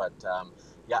notes. But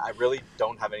I really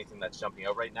don't have anything that's jumping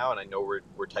out right now, and I know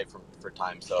we're tight for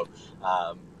time. So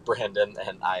Brandon,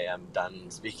 and I am done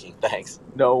speaking. Thanks.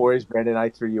 No worries, Brandon. I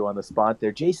threw you on the spot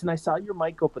there. Jason, I saw your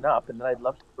mic open up, and then I'd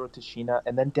love to throw it to Sheena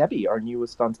and then Debbie, our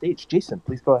newest on stage. Jason,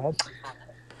 please go ahead.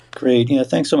 Great.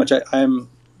 Thanks so much.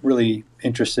 I'm really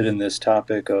interested in this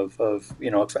topic of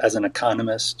as an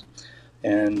economist,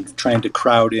 and trying to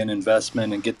crowd in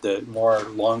investment and get the more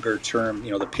longer term,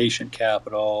 the patient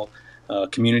capital,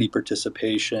 community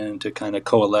participation to kind of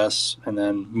coalesce and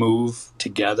then move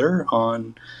together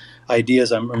on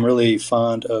ideas. I'm really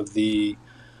fond of the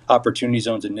Opportunity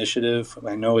Zones initiative.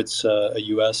 I know it's a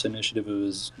U.S. initiative. It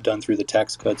was done through the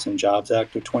Tax Cuts and Jobs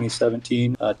Act of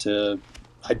 2017 to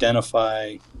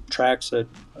identify tracts that,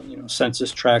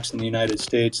 census tracts in the United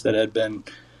States that had been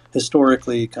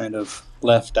historically kind of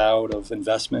left out of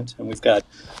investment. And we've got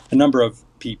a number of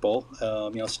people,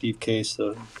 Steve Case,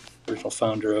 the original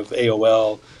founder of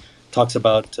AOL, talks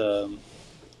about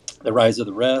the rise of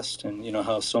the rest, and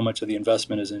how so much of the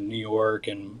investment is in New York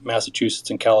and Massachusetts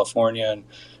and California, and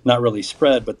not really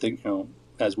spread. But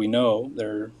as we know,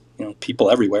 there are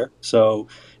people everywhere. So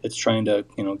it's trying to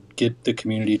get the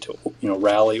community to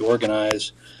rally,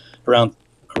 organize around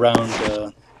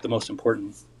the most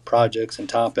important projects and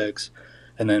topics,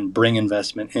 and then bring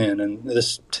investment in. And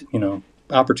this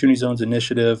Opportunity Zones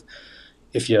initiative,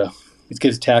 if you it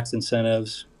gives tax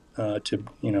incentives to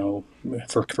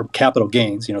for capital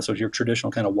gains, so your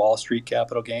traditional kind of Wall Street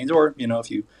capital gains, or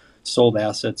if you sold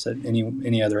assets at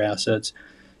any other assets,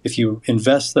 if you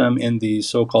invest them in these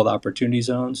so-called opportunity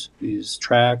zones, these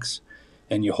tracts,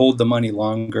 and you hold the money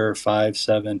longer, 5,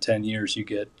 7, 10 years, you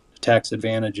get tax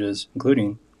advantages,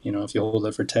 including if you hold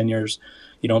it for 10 years,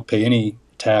 you don't pay any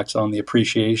tax on the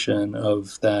appreciation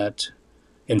of that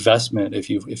investment if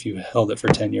you held it for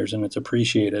 10 years and it's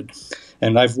appreciated.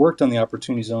 And I've worked on the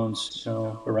opportunity zones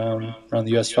around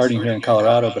the U.S., starting here in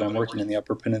Colorado, but I'm working in the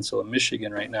Upper Peninsula of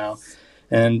Michigan right now.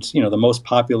 And the most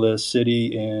populous city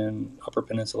in Upper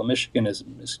Peninsula Michigan is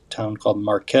a town called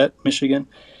Marquette, Michigan.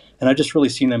 And I've just really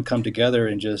seen them come together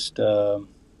in just I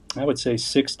would say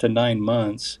 6 to 9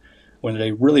 months, when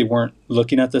they really weren't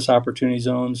looking at this opportunity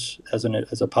zones as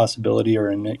a possibility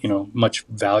or much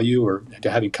value or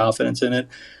to having confidence in it,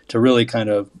 to really kind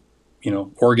of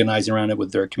organizing around it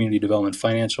with their community development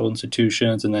financial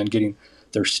institutions, and then getting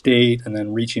their state, and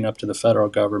then reaching up to the federal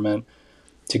government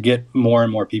to get more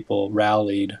and more people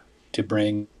rallied to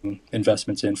bring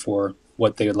investments in for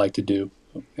what they would like to do.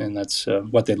 And that's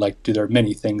what they'd like to do. There are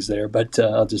many things there, but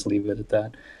I'll just leave it at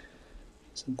that.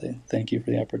 So thank you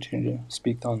for the opportunity to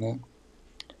speak on that.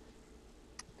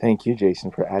 Thank you,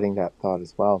 Jason, for adding that thought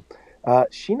as well.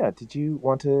 Sheena, did you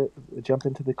want to jump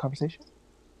into the conversation?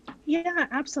 Yeah,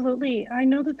 absolutely. I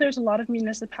know that there's a lot of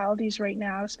municipalities right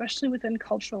now, especially within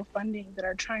cultural funding, that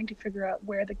are trying to figure out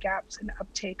where the gaps in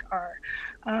uptake are.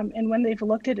 And when they've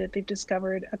looked at it, they've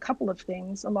discovered a couple of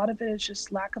things. A lot of it is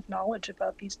just lack of knowledge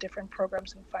about these different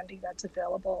programs and funding that's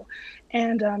available,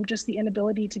 and just the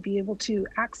inability to be able to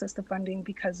access the funding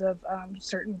because of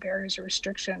certain barriers or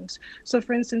restrictions. So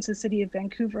for instance, the city of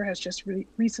Vancouver has just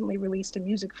recently released a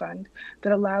music fund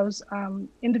that allows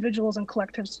individuals and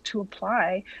collectives to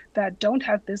apply that don't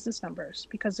have business numbers,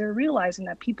 because they're realizing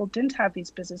that people didn't have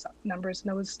these business numbers,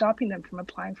 and it was stopping them from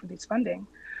applying for these funding.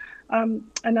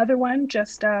 Another one,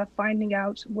 just finding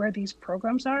out where these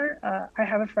programs are. I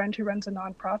have a friend who runs a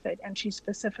nonprofit, and she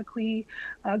specifically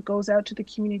goes out to the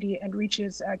community and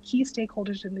reaches key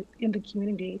stakeholders in the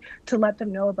community to let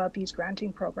them know about these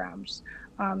granting programs.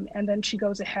 And then she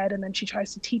goes ahead and then she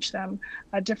tries to teach them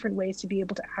different ways to be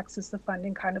able to access the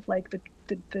funding, kind of like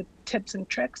the tips and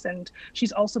tricks. And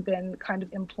she's also been kind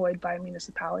of employed by a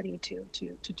municipality to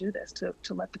do this,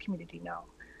 to let the community know.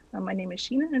 My name is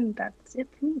Sheena, and that's it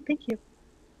for me. Thank you.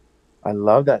 I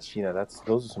love that, Sheena.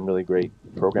 Those are some really great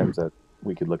programs that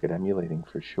we could look at emulating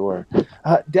for sure.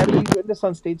 Debbie, you joined us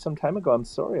on stage some time ago. I'm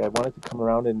sorry. I wanted to come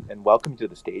around and welcome you to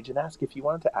the stage and ask if you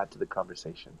wanted to add to the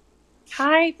conversation.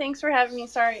 Hi, thanks for having me.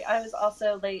 Sorry, I was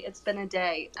also late. It's been a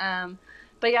day.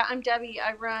 But yeah, I'm Debbie.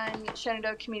 I run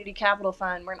Shenandoah Community Capital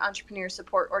Fund. We're an entrepreneur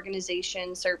support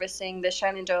organization servicing the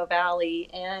Shenandoah Valley.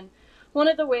 And one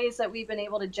of the ways that we've been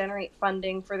able to generate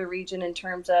funding for the region in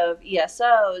terms of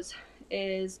ESOs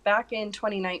is back in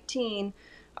 2019,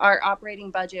 our operating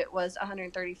budget was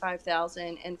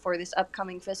 $135,000, and for this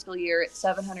upcoming fiscal year, it's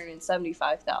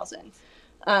 $775,000.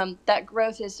 That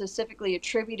growth is specifically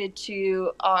attributed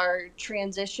to our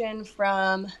transition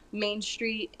from Main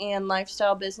Street and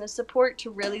lifestyle business support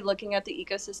to really looking at the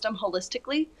ecosystem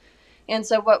holistically. And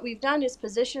so what we've done is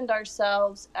positioned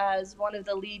ourselves as one of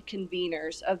the lead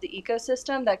conveners of the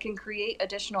ecosystem that can create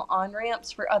additional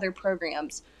on-ramps for other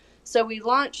programs. So we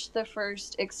launched the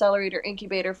first accelerator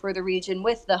incubator for the region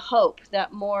with the hope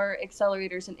that more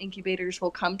accelerators and incubators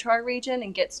will come to our region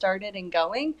and get started and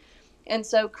going. And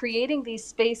so creating these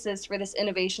spaces for this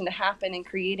innovation to happen and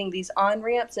creating these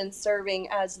on-ramps and serving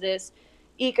as this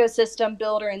ecosystem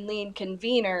builder and lean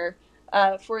convener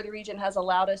for the region has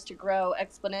allowed us to grow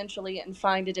exponentially and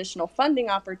find additional funding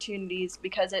opportunities,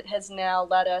 because it has now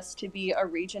led us to be a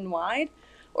region-wide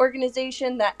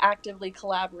organization that actively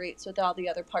collaborates with all the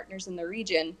other partners in the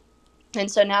region.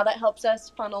 And so now that helps us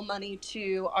funnel money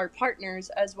to our partners,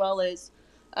 as well as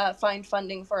find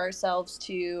funding for ourselves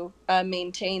to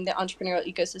maintain the entrepreneurial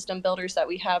ecosystem builders that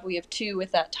we have. We have 2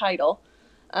 with that title.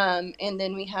 And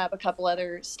then we have a couple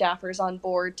other staffers on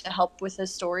board to help with the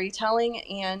storytelling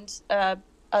and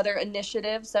other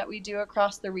initiatives that we do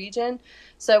across the region.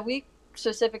 So we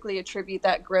specifically attribute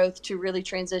that growth to really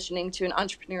transitioning to an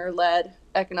entrepreneur-led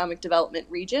economic development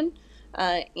region,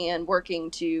 and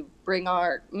working to bring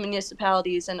our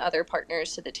municipalities and other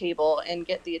partners to the table and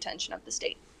get the attention of the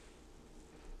state.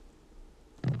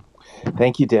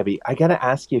 Thank you, Debbie. I got to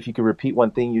ask you if you could repeat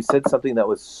one thing. You said something that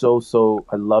was so,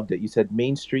 I loved it. You said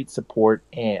Main Street support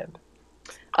and...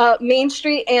 Main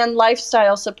Street and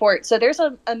lifestyle support. So there's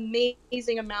an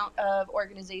amazing amount of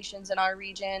organizations in our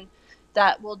region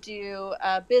that will do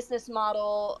business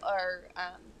model or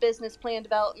business plan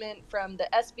development, from the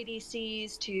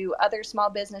SBDCs to other small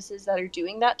businesses that are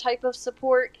doing that type of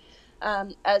support,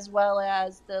 as well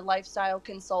as the lifestyle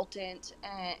consultant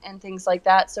and things like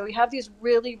that. So we have these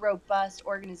really robust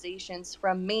organizations,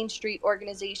 from Main Street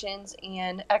organizations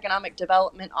and economic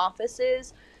development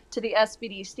offices to the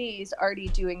SBDCs, already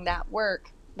doing that work.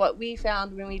 What we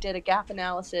found when we did a gap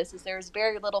analysis is there's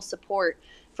very little support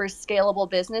for scalable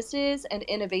businesses and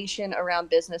innovation around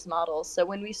business models. So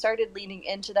when we started leaning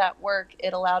into that work,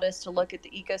 it allowed us to look at the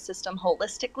ecosystem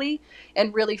holistically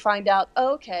and really find out,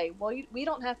 okay, well, we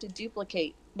don't have to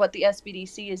duplicate what the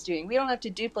SBDC is doing. We don't have to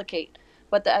duplicate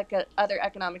what the other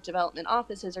economic development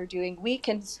offices are doing. We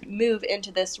can move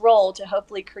into this role to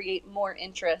hopefully create more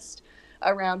interest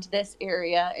around this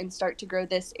area and start to grow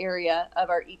this area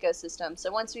of our ecosystem.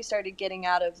 So once we started getting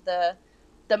out of the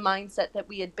mindset that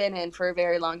we had been in for a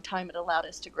very long time, it allowed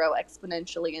us to grow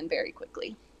exponentially and very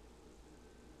quickly.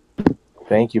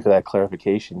 Thank you for that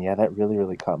clarification. Yeah, that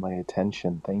really caught my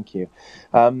attention. Thank you.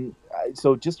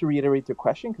 So just to reiterate the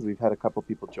question, because we've had a couple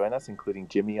people join us, including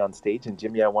Jimmy on stage. And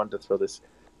Jimmy, I wanted to throw this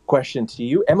question to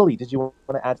you. Emily, did you want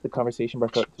to add to the conversation?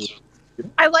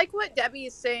 I like what Debbie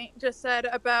is just said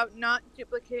about not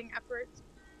duplicating efforts.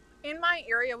 In my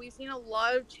area, we've seen a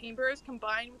lot of chambers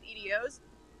combined with EDOs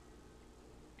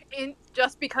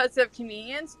just because of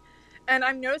convenience. And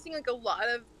I'm noticing like a lot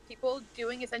of people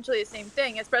doing essentially the same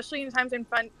thing, especially in times when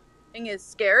funding is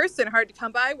scarce and hard to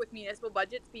come by, with municipal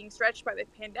budgets being stretched by the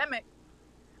pandemic.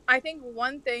 I think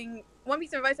one piece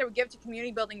of advice I would give to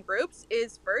community building groups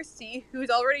is first see who's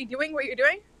already doing what you're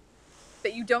doing,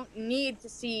 that you don't need to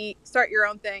start your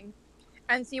own thing,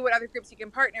 and see what other groups you can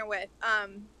partner with.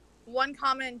 One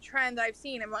common trend that I've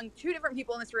seen among 2 different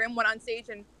people in this room, one on stage,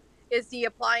 and is the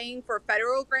applying for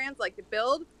federal grants like the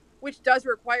Build, which does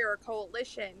require a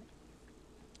coalition,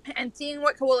 and seeing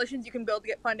what coalitions you can build to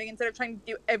get funding instead of trying to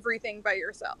do everything by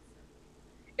yourself.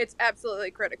 It's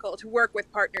absolutely critical to work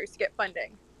with partners to get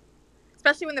funding,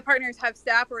 especially when the partners have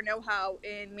staff or know-how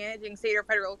in managing state or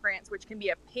federal grants, which can be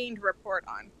a pain to report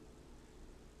on.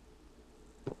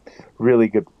 Really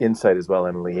good insight as well,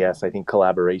 Emily. Yes, I think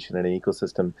collaboration in an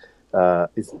ecosystem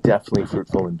is definitely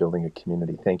fruitful in building a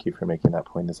community. Thank you for making that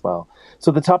point as well.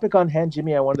 So the topic on hand,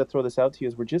 Jimmy, I wanted to throw this out to you,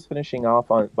 as we're just finishing off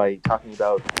by talking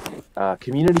about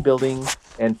community building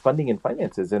and funding and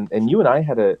finances. And you and I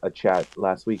had a chat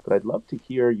last week, but I'd love to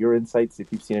hear your insights, if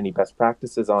you've seen any best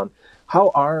practices on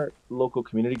how are local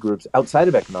community groups outside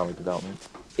of economic development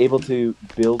able to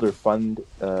build or fund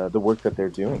the work that they're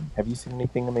doing. Have you seen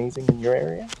anything amazing in your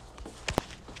area?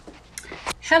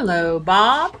 Hello,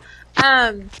 Bob.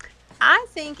 I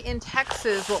think in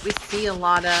Texas, what we see a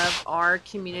lot of are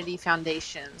community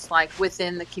foundations, like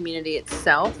within the community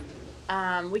itself.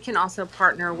 We can also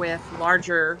partner with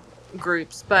larger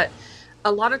groups, but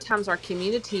a lot of times our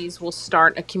communities will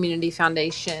start a community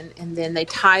foundation and then they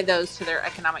tie those to their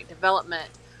economic development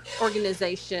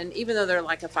organization, even though they're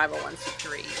like a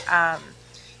 501c3.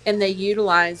 And they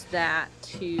utilize that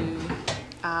to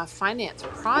finance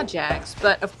projects.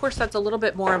 But of course, that's a little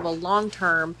bit more of a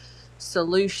long-term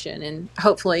solution. And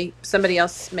hopefully somebody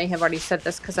else may have already said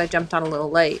this because I jumped on a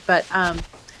little late. But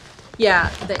yeah,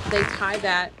 they tie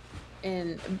that.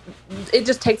 And it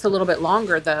just takes a little bit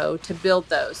longer, though, to build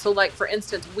those. So, like, for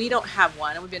instance, we don't have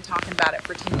one, and we've been talking about it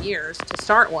for 10 years to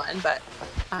start one, but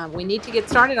we need to get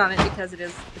started on it because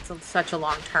it's such a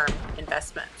long-term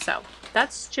investment. So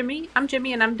that's Jimmy. I'm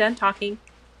Jimmy, and I'm done talking.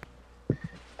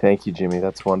 Thank you, Jimmy.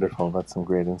 That's wonderful. That's some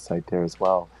great insight there as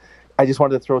well. I just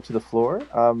wanted to throw it to the floor.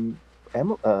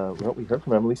 What we heard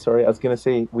from Emily, sorry, I was going to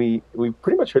say we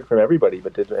pretty much heard from everybody,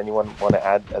 but did anyone want to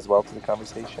add as well to the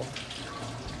conversation?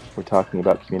 We're talking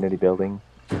about community building.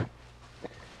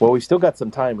 Well, we've still got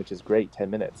some time, which is great, 10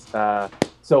 minutes.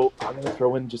 So I'm going to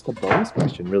throw in just a bonus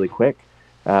question really quick.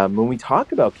 When we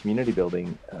talk about community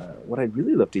building, what I'd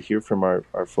really love to hear from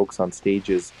our folks on stage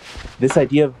is this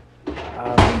idea of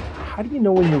how do you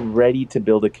know when you're ready to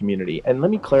build a community? And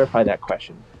let me clarify that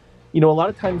question. A lot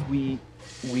of times we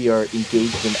are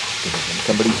engaged in activism.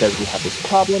 Somebody says we have this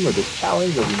problem or this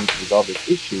challenge or we need to resolve this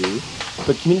issue.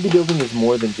 But community building is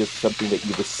more than just something that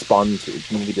you respond to.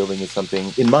 Community building is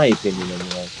something, in my opinion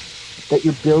anyway, that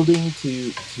you're building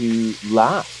to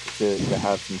last, to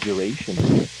have some duration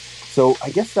to it. So I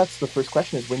guess that's the first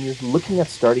question, is when you're looking at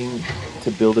starting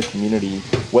to build a community,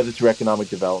 whether through economic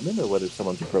development or whether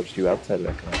someone's approached you outside of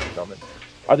economic development,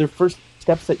 are there first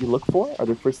steps that you look for? Are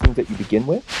there first things that you begin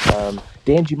with?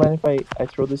 Dan, do you mind if I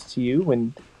throw this to you,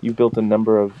 when you've built a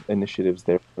number of initiatives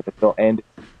there and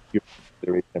your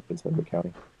consideration of Prince Edward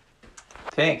County?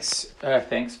 Thanks,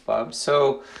 Bob.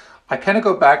 So I kind of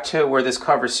go back to where this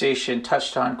conversation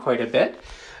touched on quite a bit,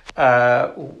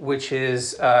 which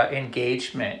is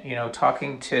engagement.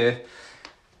 Talking to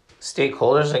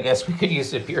stakeholders. I guess we could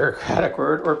use a bureaucratic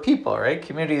word, or people. Right?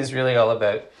 Community is really all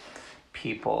about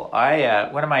people.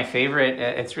 One of my favorite.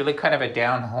 It's really kind of a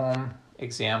down home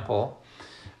example.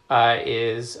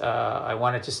 Is I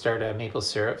wanted to start a maple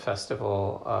syrup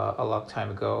festival a long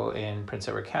time ago in Prince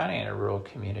Edward County in a rural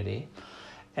community.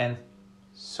 And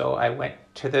so I went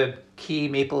to the key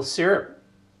maple syrup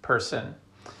person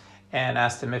and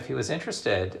asked him if he was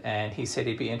interested. And he said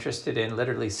he'd be interested in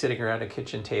literally sitting around a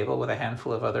kitchen table with a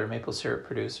handful of other maple syrup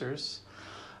producers.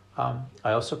 I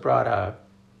also brought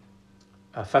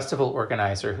a festival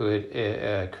organizer who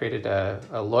had created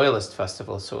a loyalist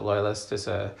festival. So a loyalist is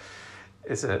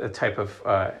a type of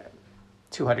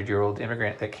 200-year-old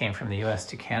immigrant that came from the U.S.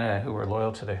 to Canada who were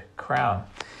loyal to the crown.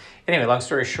 Anyway, long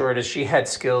story short is she had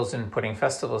skills in putting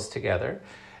festivals together.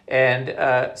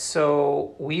 And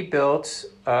so we built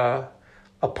a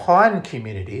pond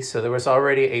community. So there was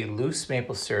already a loose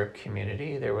maple syrup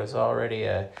community. There was already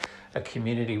a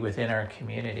community within our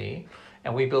community.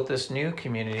 And we built this new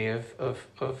community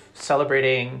of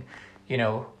celebrating,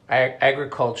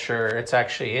 agriculture. It's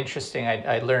actually interesting.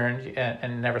 I learned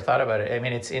and never thought about it. I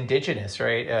mean, it's indigenous,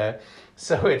 right?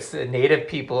 So it's the native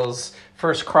people's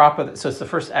first crop so it's the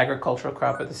first agricultural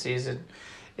crop of the season.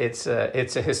 It's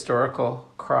a historical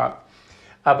crop.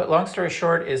 But long story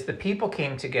short is the people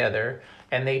came together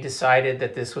and they decided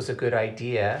that this was a good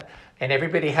idea. And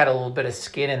everybody had a little bit of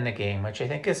skin in the game, which I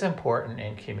think is important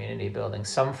in community building,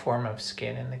 some form of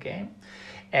skin in the game.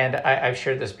 And I've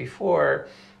shared this before.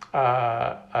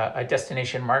 A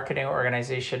destination marketing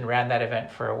organization ran that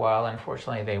event for a while.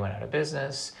 Unfortunately, they went out of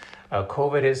business.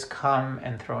 COVID has come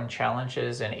and thrown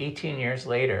challenges. And 18 years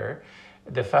later,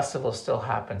 the festival still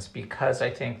happens because I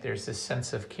think there's this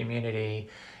sense of community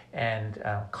and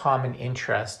common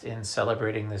interest in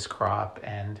celebrating this crop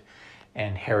and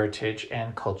heritage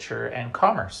and culture and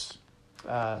commerce.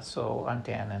 So I'm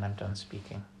Dan and I'm done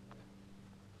speaking.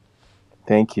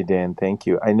 Thank you, Dan. Thank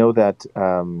you. I know that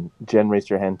Jen raised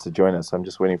her hand to join us, so I'm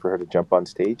just waiting for her to jump on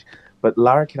stage. But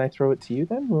Lara, can I throw it to you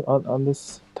then on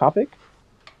this topic?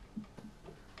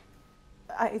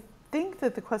 I think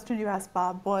that the question you asked,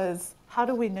 Bob, was how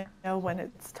do we know when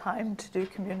it's time to do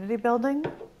community building?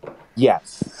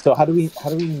 Yes. So how do we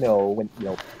know when,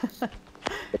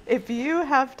 If you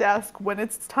have to ask when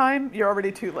it's time, you're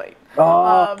already too late.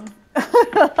 Oh.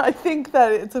 I think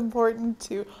that it's important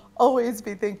to always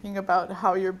be thinking about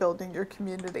how you're building your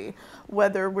community,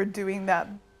 whether we're doing that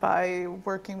by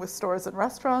working with stores and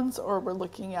restaurants or we're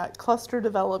looking at cluster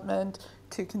development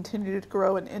to continue to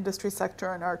grow an industry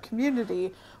sector in our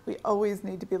community. We always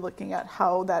need to be looking at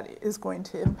how that is going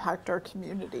to impact our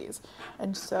communities.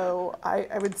 And so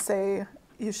I would say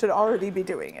you should already be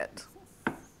doing it.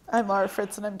 I'm Lara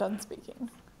Fritz and I'm done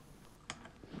speaking.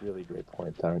 Really great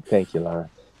point, Lara. Thank you, Lara.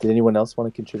 Did anyone else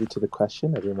want to contribute to the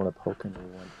question? I didn't want to poke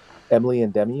anyone. Emily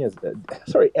and Debbie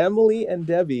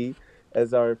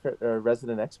as our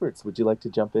resident experts. Would you like to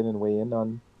jump in and weigh in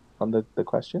on the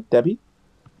question? Debbie?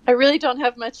 I really don't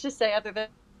have much to say other than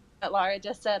what Lara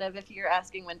just said of if you're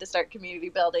asking when to start community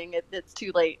building, it's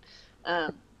too late.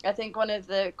 I think one of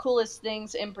the coolest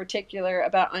things in particular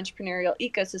about entrepreneurial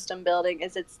ecosystem building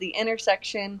is it's the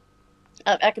intersection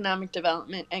of economic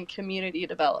development and community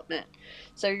development.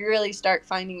 So you really start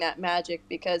finding that magic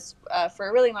because for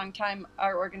a really long time,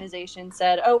 our organization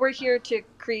said, oh, we're here to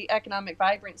create economic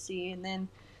vibrancy. And then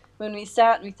when we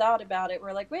sat and we thought about it,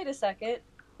 we're like, wait a second,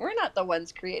 we're not the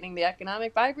ones creating the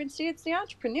economic vibrancy, it's the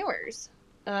entrepreneurs.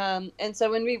 And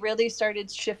so when we really started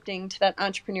shifting to that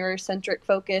entrepreneur-centric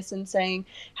focus and saying,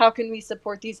 how can we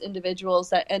support these individuals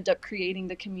that end up creating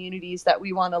the communities that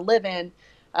we want to live in,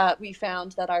 we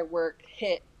found that our work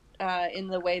hit in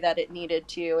the way that it needed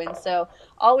to. And so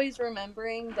always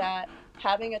remembering that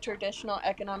having a traditional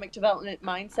economic development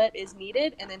mindset is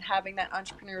needed, and then having that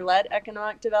entrepreneur-led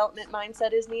economic development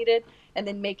mindset is needed, and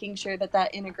then making sure that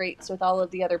that integrates with all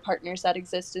of the other partners that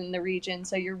exist in the region,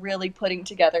 so you're really putting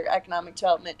together economic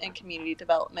development and community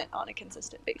development on a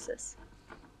consistent basis.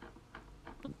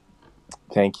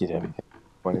 Thank you, Debbie. Thank you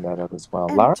for pointing that out as well.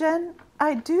 And Lara? Jen,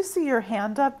 I do see your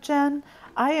hand up, Jen.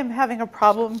 I am having a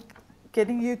problem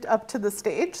getting you up to the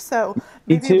stage, so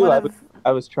Me maybe too. one of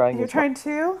I was trying you're as well. trying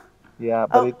to. Yeah,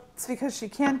 but Oh, it's because she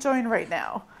can't join right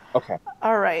now. okay.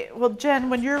 All right. Well,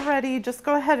 Jen, when you're ready, just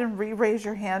go ahead and re-raise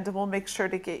your hand, and we'll make sure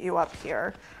to get you up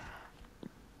here.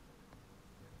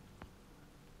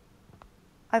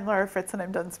 I'm Laura Fritz, and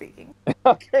I'm done speaking.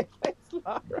 Okay, thanks,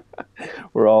 Lara.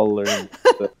 We're all learning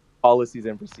the policies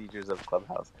and procedures of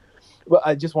Clubhouse. Well,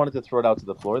 I just wanted to throw it out to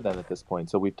the floor then at this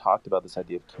point. So we've talked about this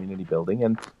idea of community building,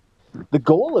 and the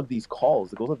goal of these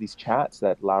calls, the goal of these chats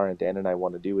that Lara and Dan and I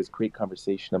want to do is create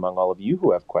conversation among all of you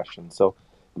who have questions. So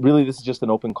really, this is just an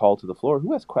open call to the floor.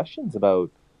 Who has questions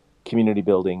about community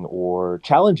building or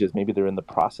challenges? Maybe they're in the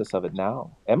process of it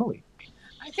now. Emily.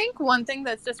 I think one thing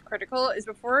that's just critical is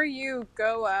before you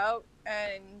go out,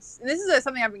 and this is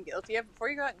something I've been guilty of, before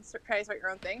you go out and try to start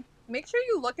your own thing, make sure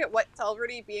you look at what's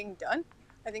already being done.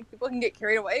 I think people can get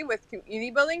carried away with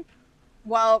community building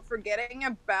while forgetting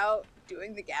about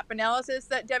doing the gap analysis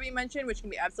that Debbie mentioned, which can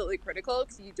be absolutely critical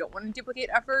because you don't want to duplicate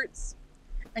efforts.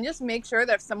 And just make sure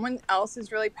that if someone else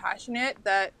is really passionate,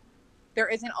 that there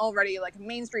isn't already like a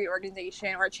Main Street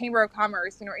organization or a Chamber of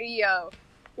Commerce or AEO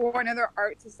or another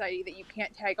art society that you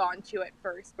can't tag on to it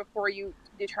first before you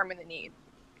determine the need.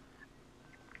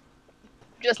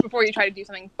 Just before you try to do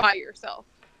something by yourself.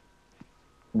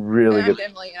 Really and good.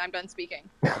 I'm Emily, and I'm done speaking.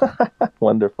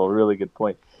 Wonderful. Really good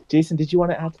point. Jason, did you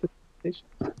want to add to the conversation?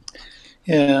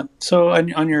 Yeah. So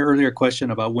on your earlier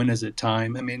question about when is it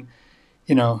time, I mean,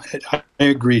 I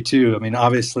agree too. I mean,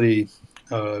 obviously,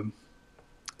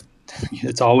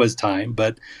 it's always time,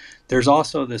 but there's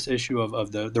also this issue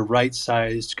of the right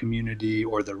sized community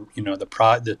or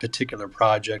the particular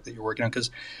project that you're working on,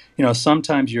 because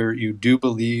sometimes you do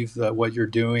believe that what you're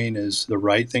doing is the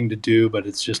right thing to do, but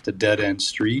it's just a dead end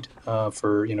street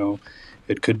for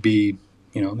it could be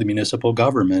the municipal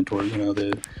government or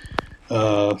the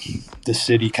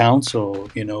city council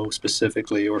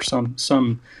specifically, or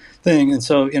some thing. And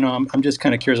so I'm just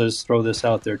kind of curious. I just throw this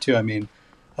out there too. I mean,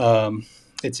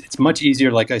 it's much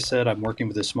easier. Like I said, I'm working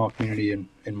with a small community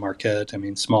in Marquette. I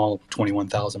mean, small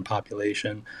 21,000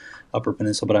 population, Upper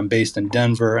Peninsula, but I'm based in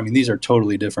Denver. I mean, these are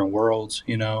totally different worlds.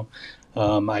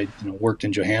 I worked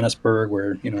in Johannesburg,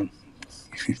 where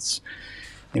it's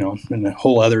and a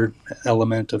whole other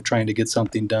element of trying to get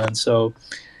something done. So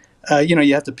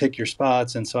you have to pick your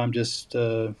spots, and so I'm just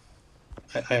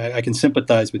I can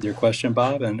sympathize with your question,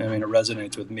 Bob, and I mean it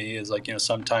resonates with me. Is like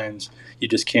sometimes you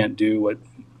just can't do what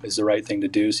is the right thing to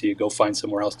do, so you go find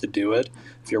somewhere else to do it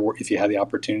if you have the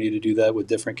opportunity to do that with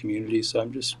different communities. So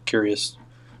I'm just curious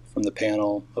from the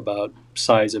panel about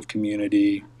size of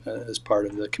community as part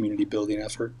of the community building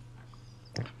effort.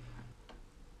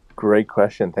 Great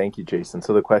question. Thank you, Jason.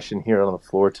 So the question here on the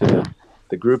floor to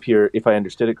the group here, if I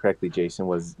understood it correctly, Jason,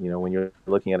 was, when you're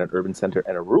looking at an urban center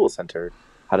and a rural center,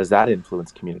 how does that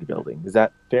influence community building? Is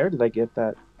that fair? Did I get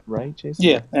that right, Jason?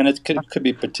 Yeah, and it could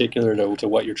be particular to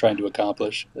what you're trying to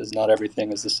accomplish, as not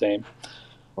everything is the same.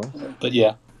 But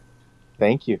yeah.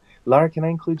 Thank you. Lara, can I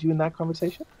include you in that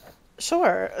conversation?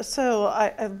 Sure. So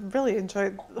I really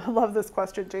love this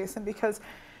question, Jason, because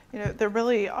there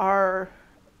really are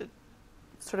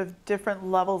sort of different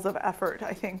levels of effort,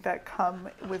 I think, that come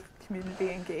with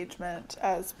community engagement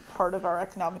as part of our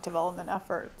economic development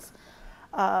efforts.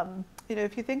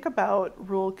 If you think about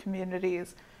rural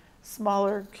communities,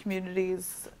 smaller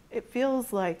communities, it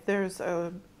feels like there's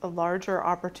a larger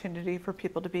opportunity for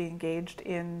people to be engaged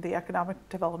in the economic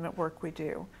development work we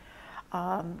do.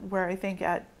 Where I think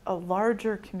at a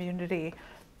larger community,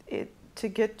 to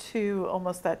get to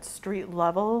almost that street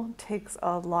level takes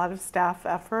a lot of staff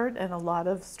effort and a lot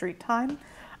of street time.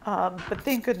 But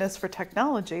thank goodness for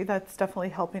technology, that's definitely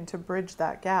helping to bridge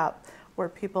that gap where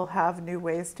people have new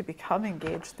ways to become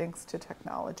engaged thanks to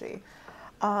technology.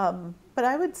 But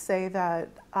I would say that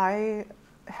I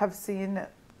have seen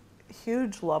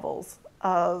huge levels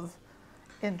of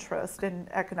interest in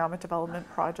economic development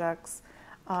projects,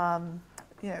 from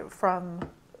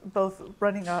both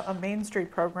running a Main Street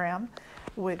program,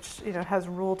 which has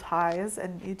rural ties,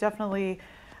 and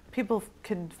people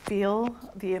can feel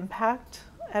the impact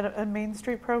at a Main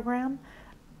Street program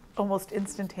almost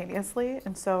instantaneously,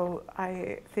 and so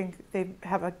I think they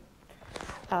have a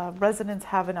residents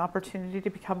have an opportunity to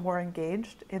become more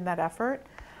engaged in that effort.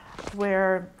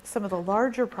 Where some of the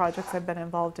larger projects I've been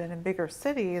involved in bigger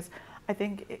cities, I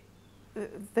think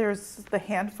there's the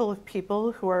handful of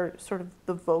people who are sort of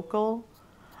the vocal.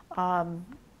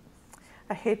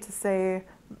 I hate to say,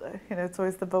 it's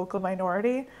always the vocal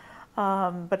minority,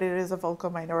 but it is a vocal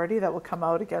minority that will come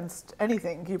out against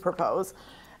anything you propose.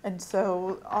 And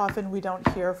so often we don't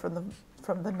hear from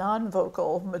the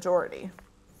non-vocal majority.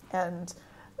 And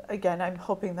again, I'm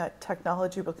hoping that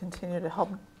technology will continue to help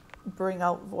bring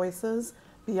out voices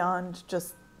beyond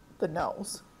just the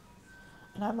no's.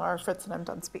 And I'm Laura Fritz, and I'm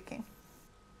done speaking.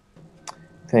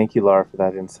 Thank you, Laura, for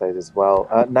that insight as well.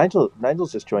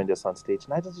 Nigel's just joined us on stage.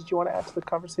 Nigel, did you want to add to the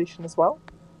conversation as well?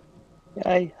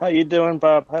 Hi, how you doing,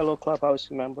 Bob? Hello, Clubhouse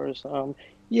members.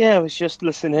 Yeah, I was just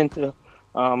listening to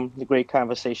the great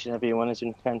conversation everyone has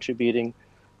been contributing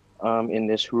in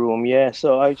this room. Yeah,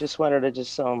 so I just wanted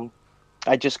to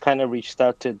I just kind of reached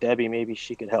out to Debbie. Maybe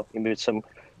she could help me with some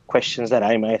questions that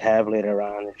I might have later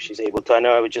on if she's able to. I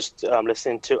know I was just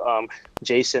listening to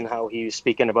Jason, how he was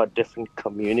speaking about different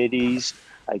communities,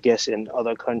 I guess in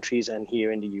other countries and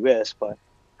here in the US, but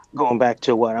going back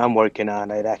to what I'm working on,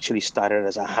 it actually started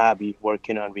as a hobby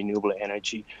working on renewable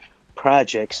energy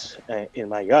projects in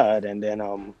my yard. And then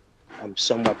I'm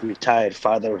somewhat retired,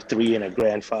 father of three and a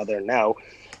grandfather now.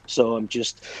 So I'm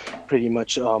just pretty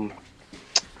much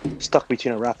stuck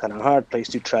between a rock and a hard place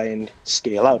to try and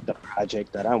scale out the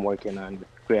project that I'm working on with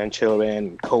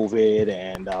grandchildren, COVID,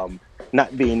 and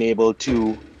not being able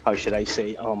to, how should I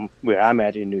say, where I'm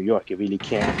at in New York, you really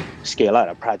can't scale out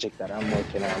a project that I'm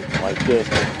working on like this.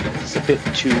 It's a bit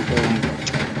too,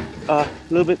 a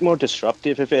little bit more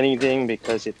disruptive, if anything,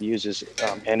 because it uses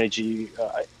energy.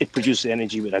 It produces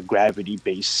energy with a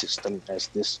gravity-based system, as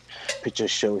this picture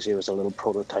shows. It was a little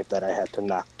prototype that I had to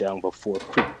knock down before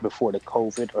the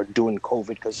COVID or during COVID,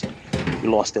 because we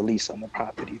lost the lease on the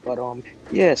property. But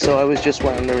yeah. So I was just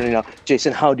wondering,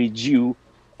 Jason, how did you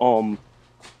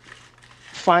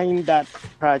find that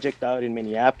project out in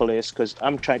Minneapolis? Because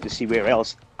I'm trying to see where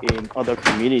else in other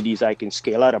communities I can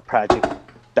scale out a project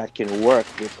that can work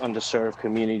with underserved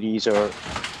communities, or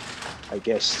I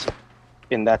guess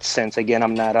in that sense, again,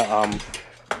 I'm not a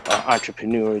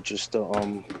entrepreneur, just a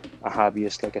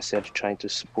hobbyist, like I said, trying to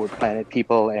support planet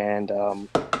people and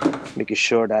making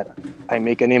sure that I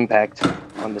make an impact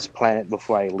on this planet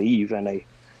before I leave, and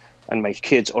my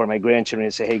kids or my grandchildren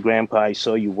say, "Hey, Grandpa, I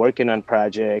saw you working on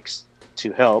projects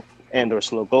to help and or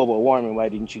slow global warming. Why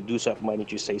didn't you do something? Why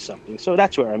didn't you say something?" So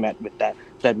that's where I'm at with that.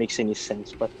 If that makes any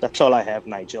sense. But that's all I have,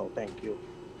 Nigel. Thank you.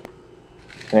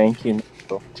 Thank you,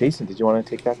 Nigel. Jason, did you want to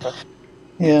take that question?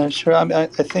 Yeah, sure. I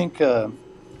think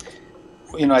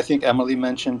I think Emily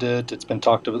mentioned it. It's been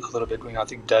talked a little bit. I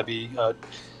think Debbie.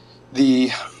 The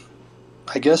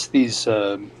I guess these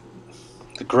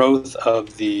the growth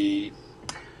of the,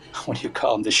 what do you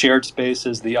call them, the shared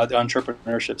spaces, the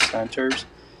entrepreneurship centers.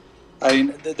 I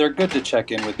mean, they're good to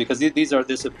check in with, because these are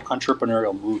this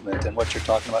entrepreneurial movement, and what you're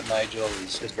talking about, Nigel,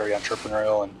 is very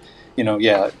entrepreneurial. And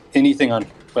yeah, anything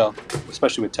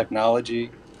especially with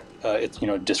technology, it's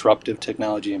disruptive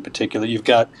technology in particular. You've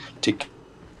got to get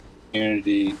the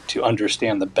community to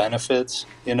understand the benefits,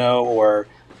 or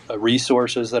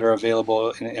resources that are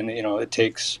available, and it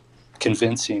takes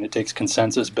convincing, it takes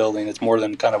consensus building. It's more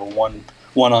than kind of a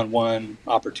one-on-one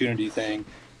opportunity thing.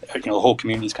 The whole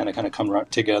community's kind of come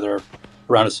together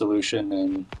around a solution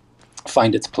and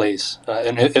find its place.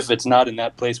 And if it's not in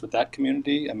that place with that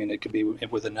community, I mean, it could be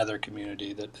with another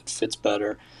community that fits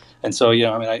better. And so,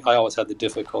 I always had the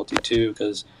difficulty too,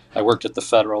 because I worked at the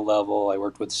federal level, I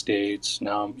worked with states.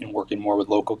 Now I'm working more with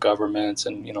local governments,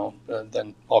 and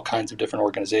then all kinds of different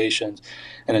organizations.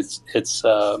 And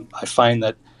I find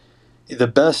that the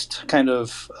best kind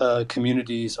of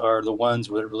communities are the ones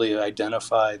that really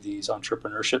identify these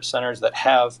entrepreneurship centers that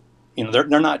have, they're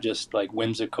not just like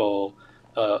whimsical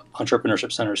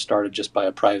entrepreneurship centers started just by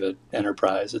a private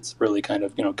enterprise. It's really kind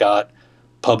of, got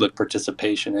public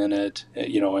participation in it,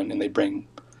 and they bring,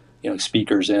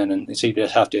 speakers in, and so you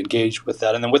just have to engage with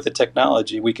that. And then with the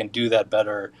technology, we can do that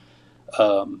better.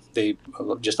 They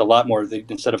just a lot more,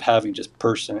 instead of having just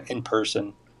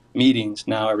in-person meetings,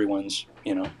 now everyone's,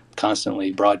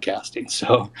 constantly broadcasting.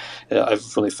 So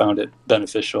I've really found it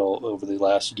beneficial over the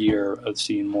last year of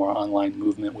seeing more online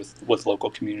movement with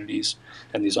local communities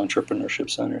and these entrepreneurship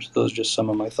centers. Those are just some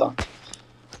of my thoughts.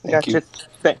 Thank you.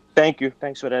 Thank you.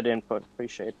 Thanks for that input.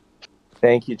 Appreciate it.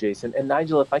 Thank you, Jason. And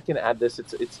Nigel, if I can add this,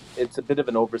 it's a bit of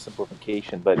an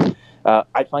oversimplification, but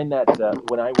I find that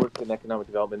when I worked in economic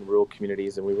development in rural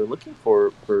communities, and we were looking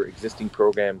for existing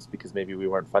programs because maybe we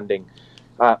weren't funding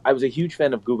I was a huge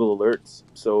fan of Google Alerts.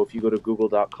 So if you go to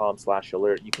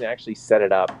google.com/alert, you can actually set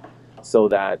it up so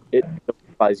that it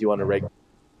notifies you on a regular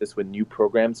basis when new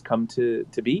programs come to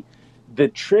be. The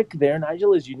trick there,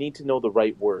 Nigel, is you need to know the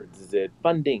right words. Is it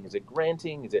funding? Is it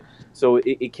granting? Is it so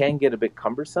it can get a bit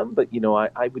cumbersome, but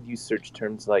I would use search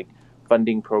terms like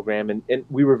funding program, and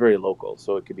we were very local,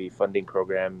 so it could be funding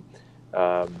program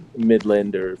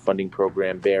Midland or funding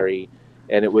program Barrie,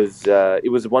 and it was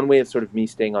one way of sort of me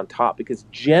staying on top, because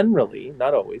generally,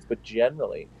 not always, but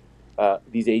generally,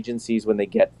 these agencies, when they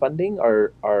get funding,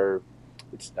 are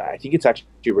I think it's actually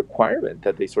a requirement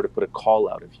that they sort of put a call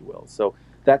out, if you will. So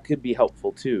that could be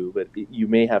helpful too, but you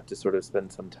may have to sort of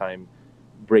spend some time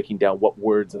breaking down what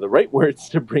words are the right words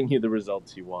to bring you the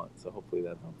results you want. So hopefully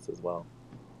that helps as well.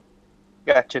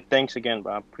 Gotcha. Thanks again,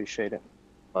 Bob. Appreciate it.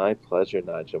 My pleasure,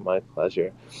 Nigel. My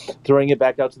pleasure. Throwing it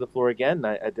back out to the floor again.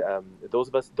 Those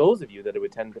of you that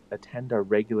would attend our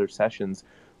regular sessions,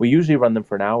 we usually run them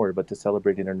for an hour, but to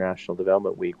celebrate International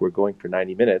Development Week, we're going for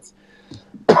 90 minutes.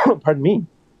 Pardon me.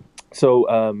 So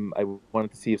I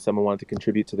wanted to see if someone wanted to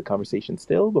contribute to the conversation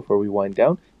still before we wind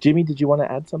down. Jimmy, did you want to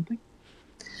add something?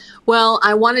 Well,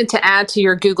 I wanted to add to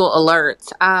your Google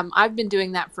Alerts. I've been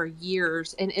doing that for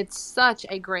years, and it's such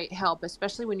a great help,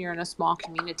 especially when you're in a small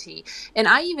community. And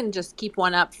I even just keep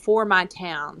one up for my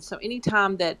town. So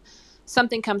anytime that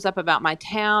something comes up about my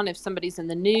town, if somebody's in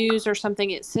the news or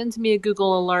something, it sends me a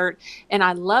Google Alert. And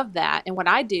I love that. And what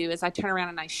I do is I turn around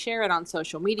and I share it on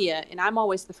social media, and I'm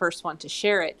always the first one to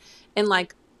share it. And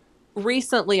like,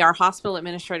 recently our hospital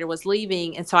administrator was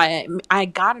leaving, and so I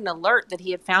got an alert that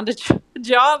he had found a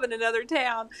job in another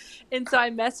town, and so I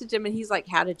messaged him and he's like,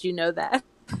 how did you know that?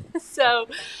 So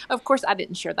of course I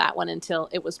didn't share that one until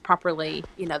it was properly,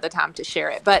 the time to share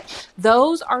it. But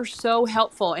those are so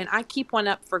helpful, and I keep one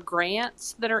up for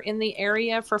grants that are in the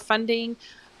area for funding.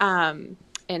 And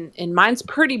mine's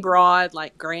pretty broad,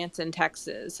 like grants in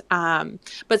Texas.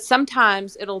 But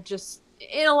sometimes it'll just,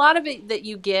 in a lot of it that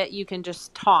you get, you can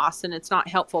just toss and it's not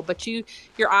helpful, but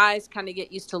your eyes kind of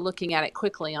get used to looking at it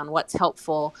quickly on what's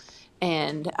helpful.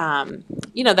 And,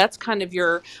 that's kind of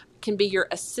can be your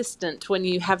assistant when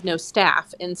you have no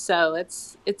staff. And so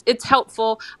it's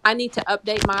helpful. I need to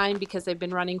update mine because they've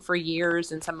been running for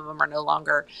years and some of them are no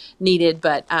longer needed.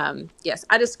 But yes,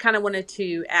 I just kind of wanted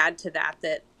to add to that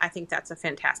I think that's a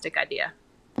fantastic idea.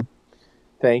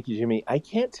 Thank you, Jimmy. I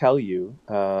can't tell you,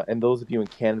 and those of you in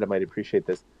Canada might appreciate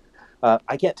this,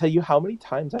 I can't tell you how many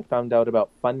times I found out about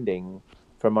funding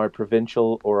from our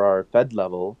provincial or our Fed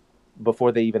level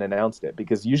before they even announced it.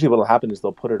 Because usually what will happen is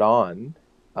they'll put it on,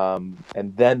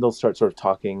 and then they'll start sort of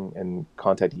talking and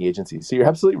contacting agencies. So you're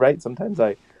absolutely right. Sometimes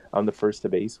I'm the first to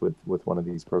base with one of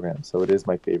these programs. So it is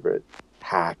my favorite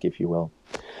hack, if you will.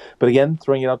 But again,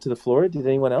 throwing it out to the floor, did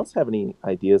anyone else have any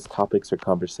ideas, topics, or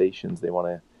conversations they want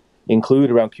to include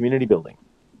around community building?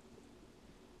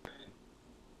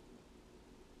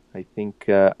 I think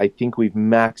we've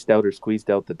maxed out or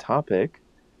squeezed out the topic.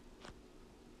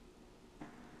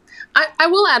 I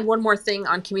will add one more thing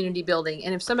on community building,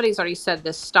 and if somebody's already said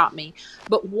this, stop me.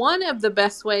 But one of the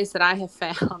best ways that I have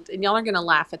found, and y'all are going to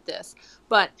laugh at this,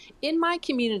 but in my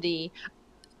community,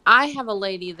 I have a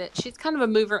lady that she's kind of a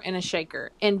mover and a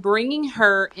shaker, and bringing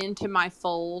her into my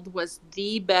fold was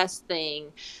the best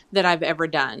thing that I've ever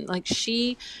done. Like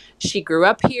she grew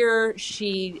up here.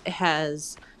 She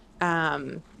has,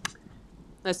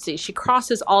 let's see, she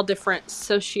crosses all different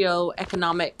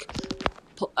socioeconomic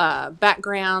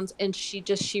backgrounds, and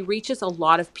she reaches a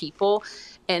lot of people,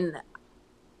 and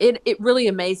it really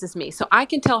amazes me. So I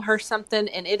can tell her something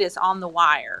and it is on the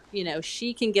wire.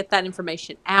 She can get that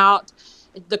information out,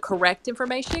 the correct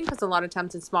information, because a lot of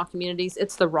times in small communities,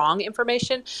 it's the wrong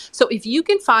information. So if you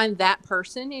can find that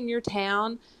person in your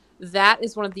town, that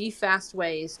is one of the fast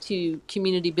ways to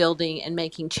community building and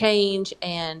making change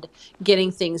and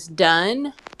getting things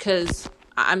done. Because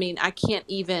I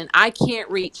can't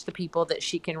reach the people that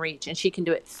she can reach, and she can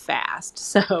do it fast.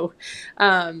 So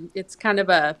it's kind of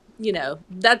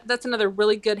that's another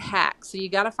really good hack. So you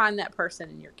got to find that person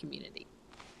in your community.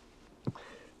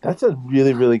 That's a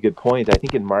really, really good point. I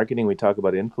think in marketing we talk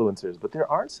about influencers, but there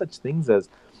are such things as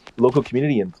local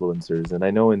community influencers. And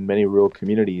I know in many rural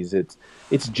communities, it's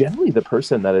generally the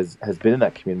person that has been in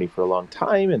that community for a long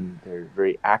time, and they're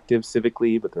very active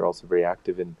civically, but they're also very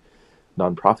active in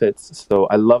nonprofits. So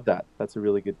I love that. That's a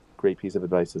really great piece of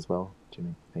advice as well,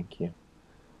 Jimmy. Thank you.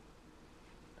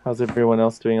 How's everyone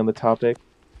else doing on the topic?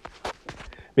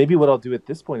 Maybe what I'll do at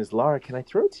this point is, Laura, can I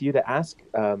throw it to you to ask,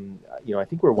 I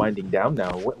think we're winding down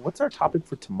now. What's our topic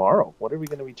for tomorrow? What are we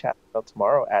going to be chatting about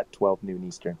tomorrow at 12 noon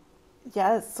Eastern?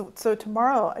 Yes, so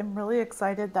tomorrow I'm really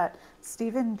excited that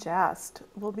Stephen Jast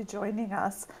will be joining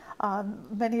us.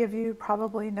 Many of you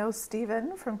probably know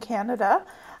Stephen from Canada.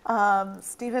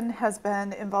 Stephen has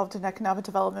been involved in economic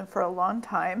development for a long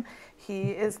time.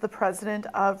 He is the president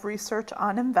of Research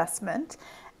on Investment,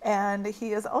 and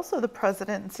he is also the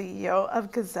president and CEO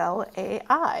of Gazelle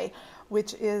AI,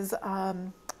 which is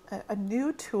a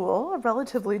new tool, a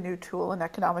relatively new tool in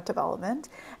economic development.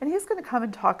 And he's going to come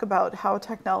and talk about how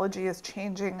technology is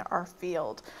changing our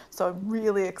field. So I'm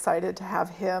really excited to have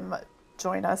him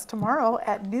join us tomorrow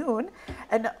at noon.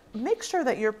 And make sure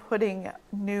that you're putting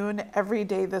noon every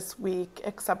day this week,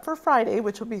 except for Friday,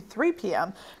 which will be 3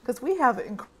 p.m., because we have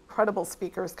incredible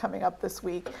speakers coming up this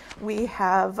week. We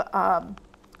have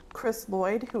Chris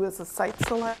Lloyd, who is a site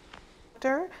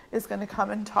selector, is going to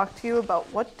come and talk to you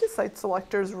about what do site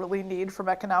selectors really need from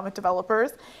economic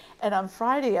developers. And on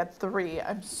Friday at 3,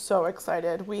 I'm so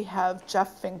excited, we have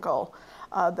Jeff Finkel,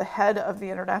 the head of the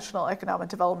International Economic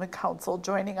Development Council,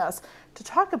 joining us to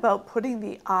talk about putting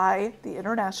the I, the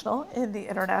international, in the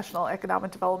International Economic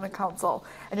Development Council.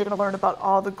 And you're going to learn about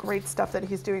all the great stuff that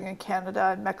he's doing in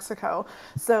Canada and Mexico.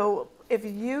 So if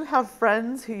you have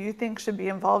friends who you think should be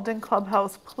involved in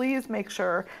Clubhouse, please make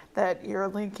sure that you're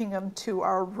linking them to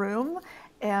our room.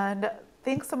 And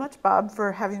thanks so much, Bob,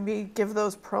 for having me give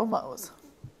those promos.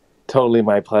 Totally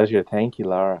my pleasure. Thank you,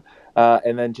 Lara.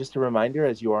 And then just a reminder,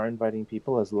 as you are inviting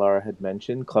people, as Lara had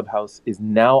mentioned, Clubhouse is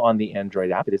now on the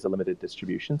Android app. It is a limited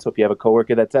distribution. So if you have a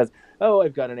coworker that says, oh,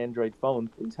 I've got an Android phone,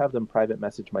 please have them private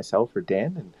message myself or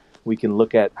Dan, and we can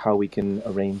look at how we can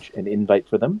arrange an invite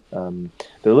for them.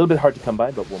 They're a little bit hard to come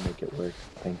by, but we'll make it work.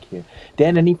 Thank you.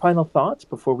 Dan, any final thoughts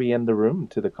before we end the room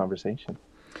to the conversation?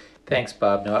 Thanks,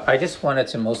 Bob. No, I just wanted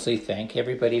to mostly thank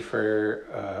everybody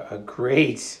for a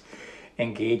great,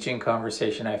 engaging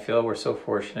conversation. I feel we're so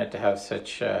fortunate to have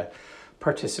such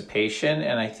participation,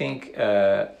 and I think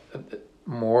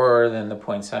more than the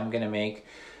points I'm going to make,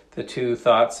 the two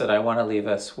thoughts that I want to leave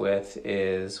us with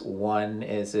is, one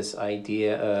is this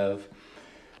idea of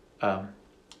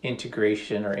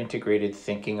integration or integrated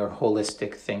thinking or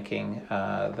holistic thinking,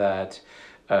 that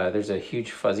there's a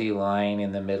huge fuzzy line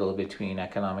in the middle between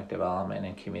economic development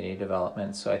and community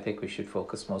development. So I think we should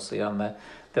focus mostly on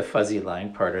the fuzzy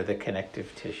line part, or the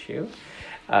connective tissue.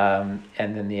 And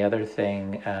then the other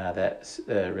thing that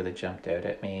really jumped out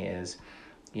at me is,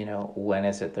 when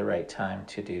is it the right time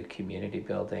to do community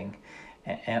building?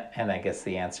 And I guess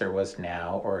the answer was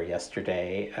now or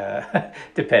yesterday,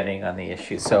 depending on the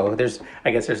issue. So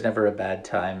I guess there's never a bad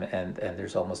time, and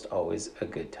there's almost always a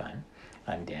good time.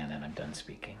 I'm Dan, and I'm done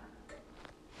speaking.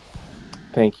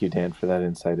 Thank you, Dan, for that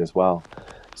insight as well.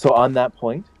 So on that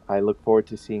point, I look forward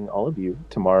to seeing all of you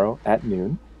tomorrow at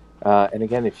noon. And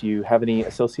again, if you have any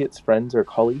associates, friends, or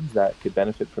colleagues that could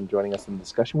benefit from joining us in the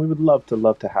discussion, we would love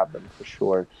to have them for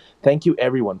sure. Thank you,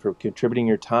 everyone, for contributing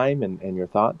your time and your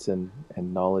thoughts and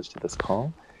knowledge to this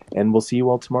call. And we'll see you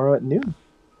all tomorrow at noon.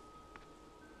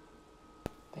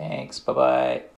 Thanks. Bye-bye.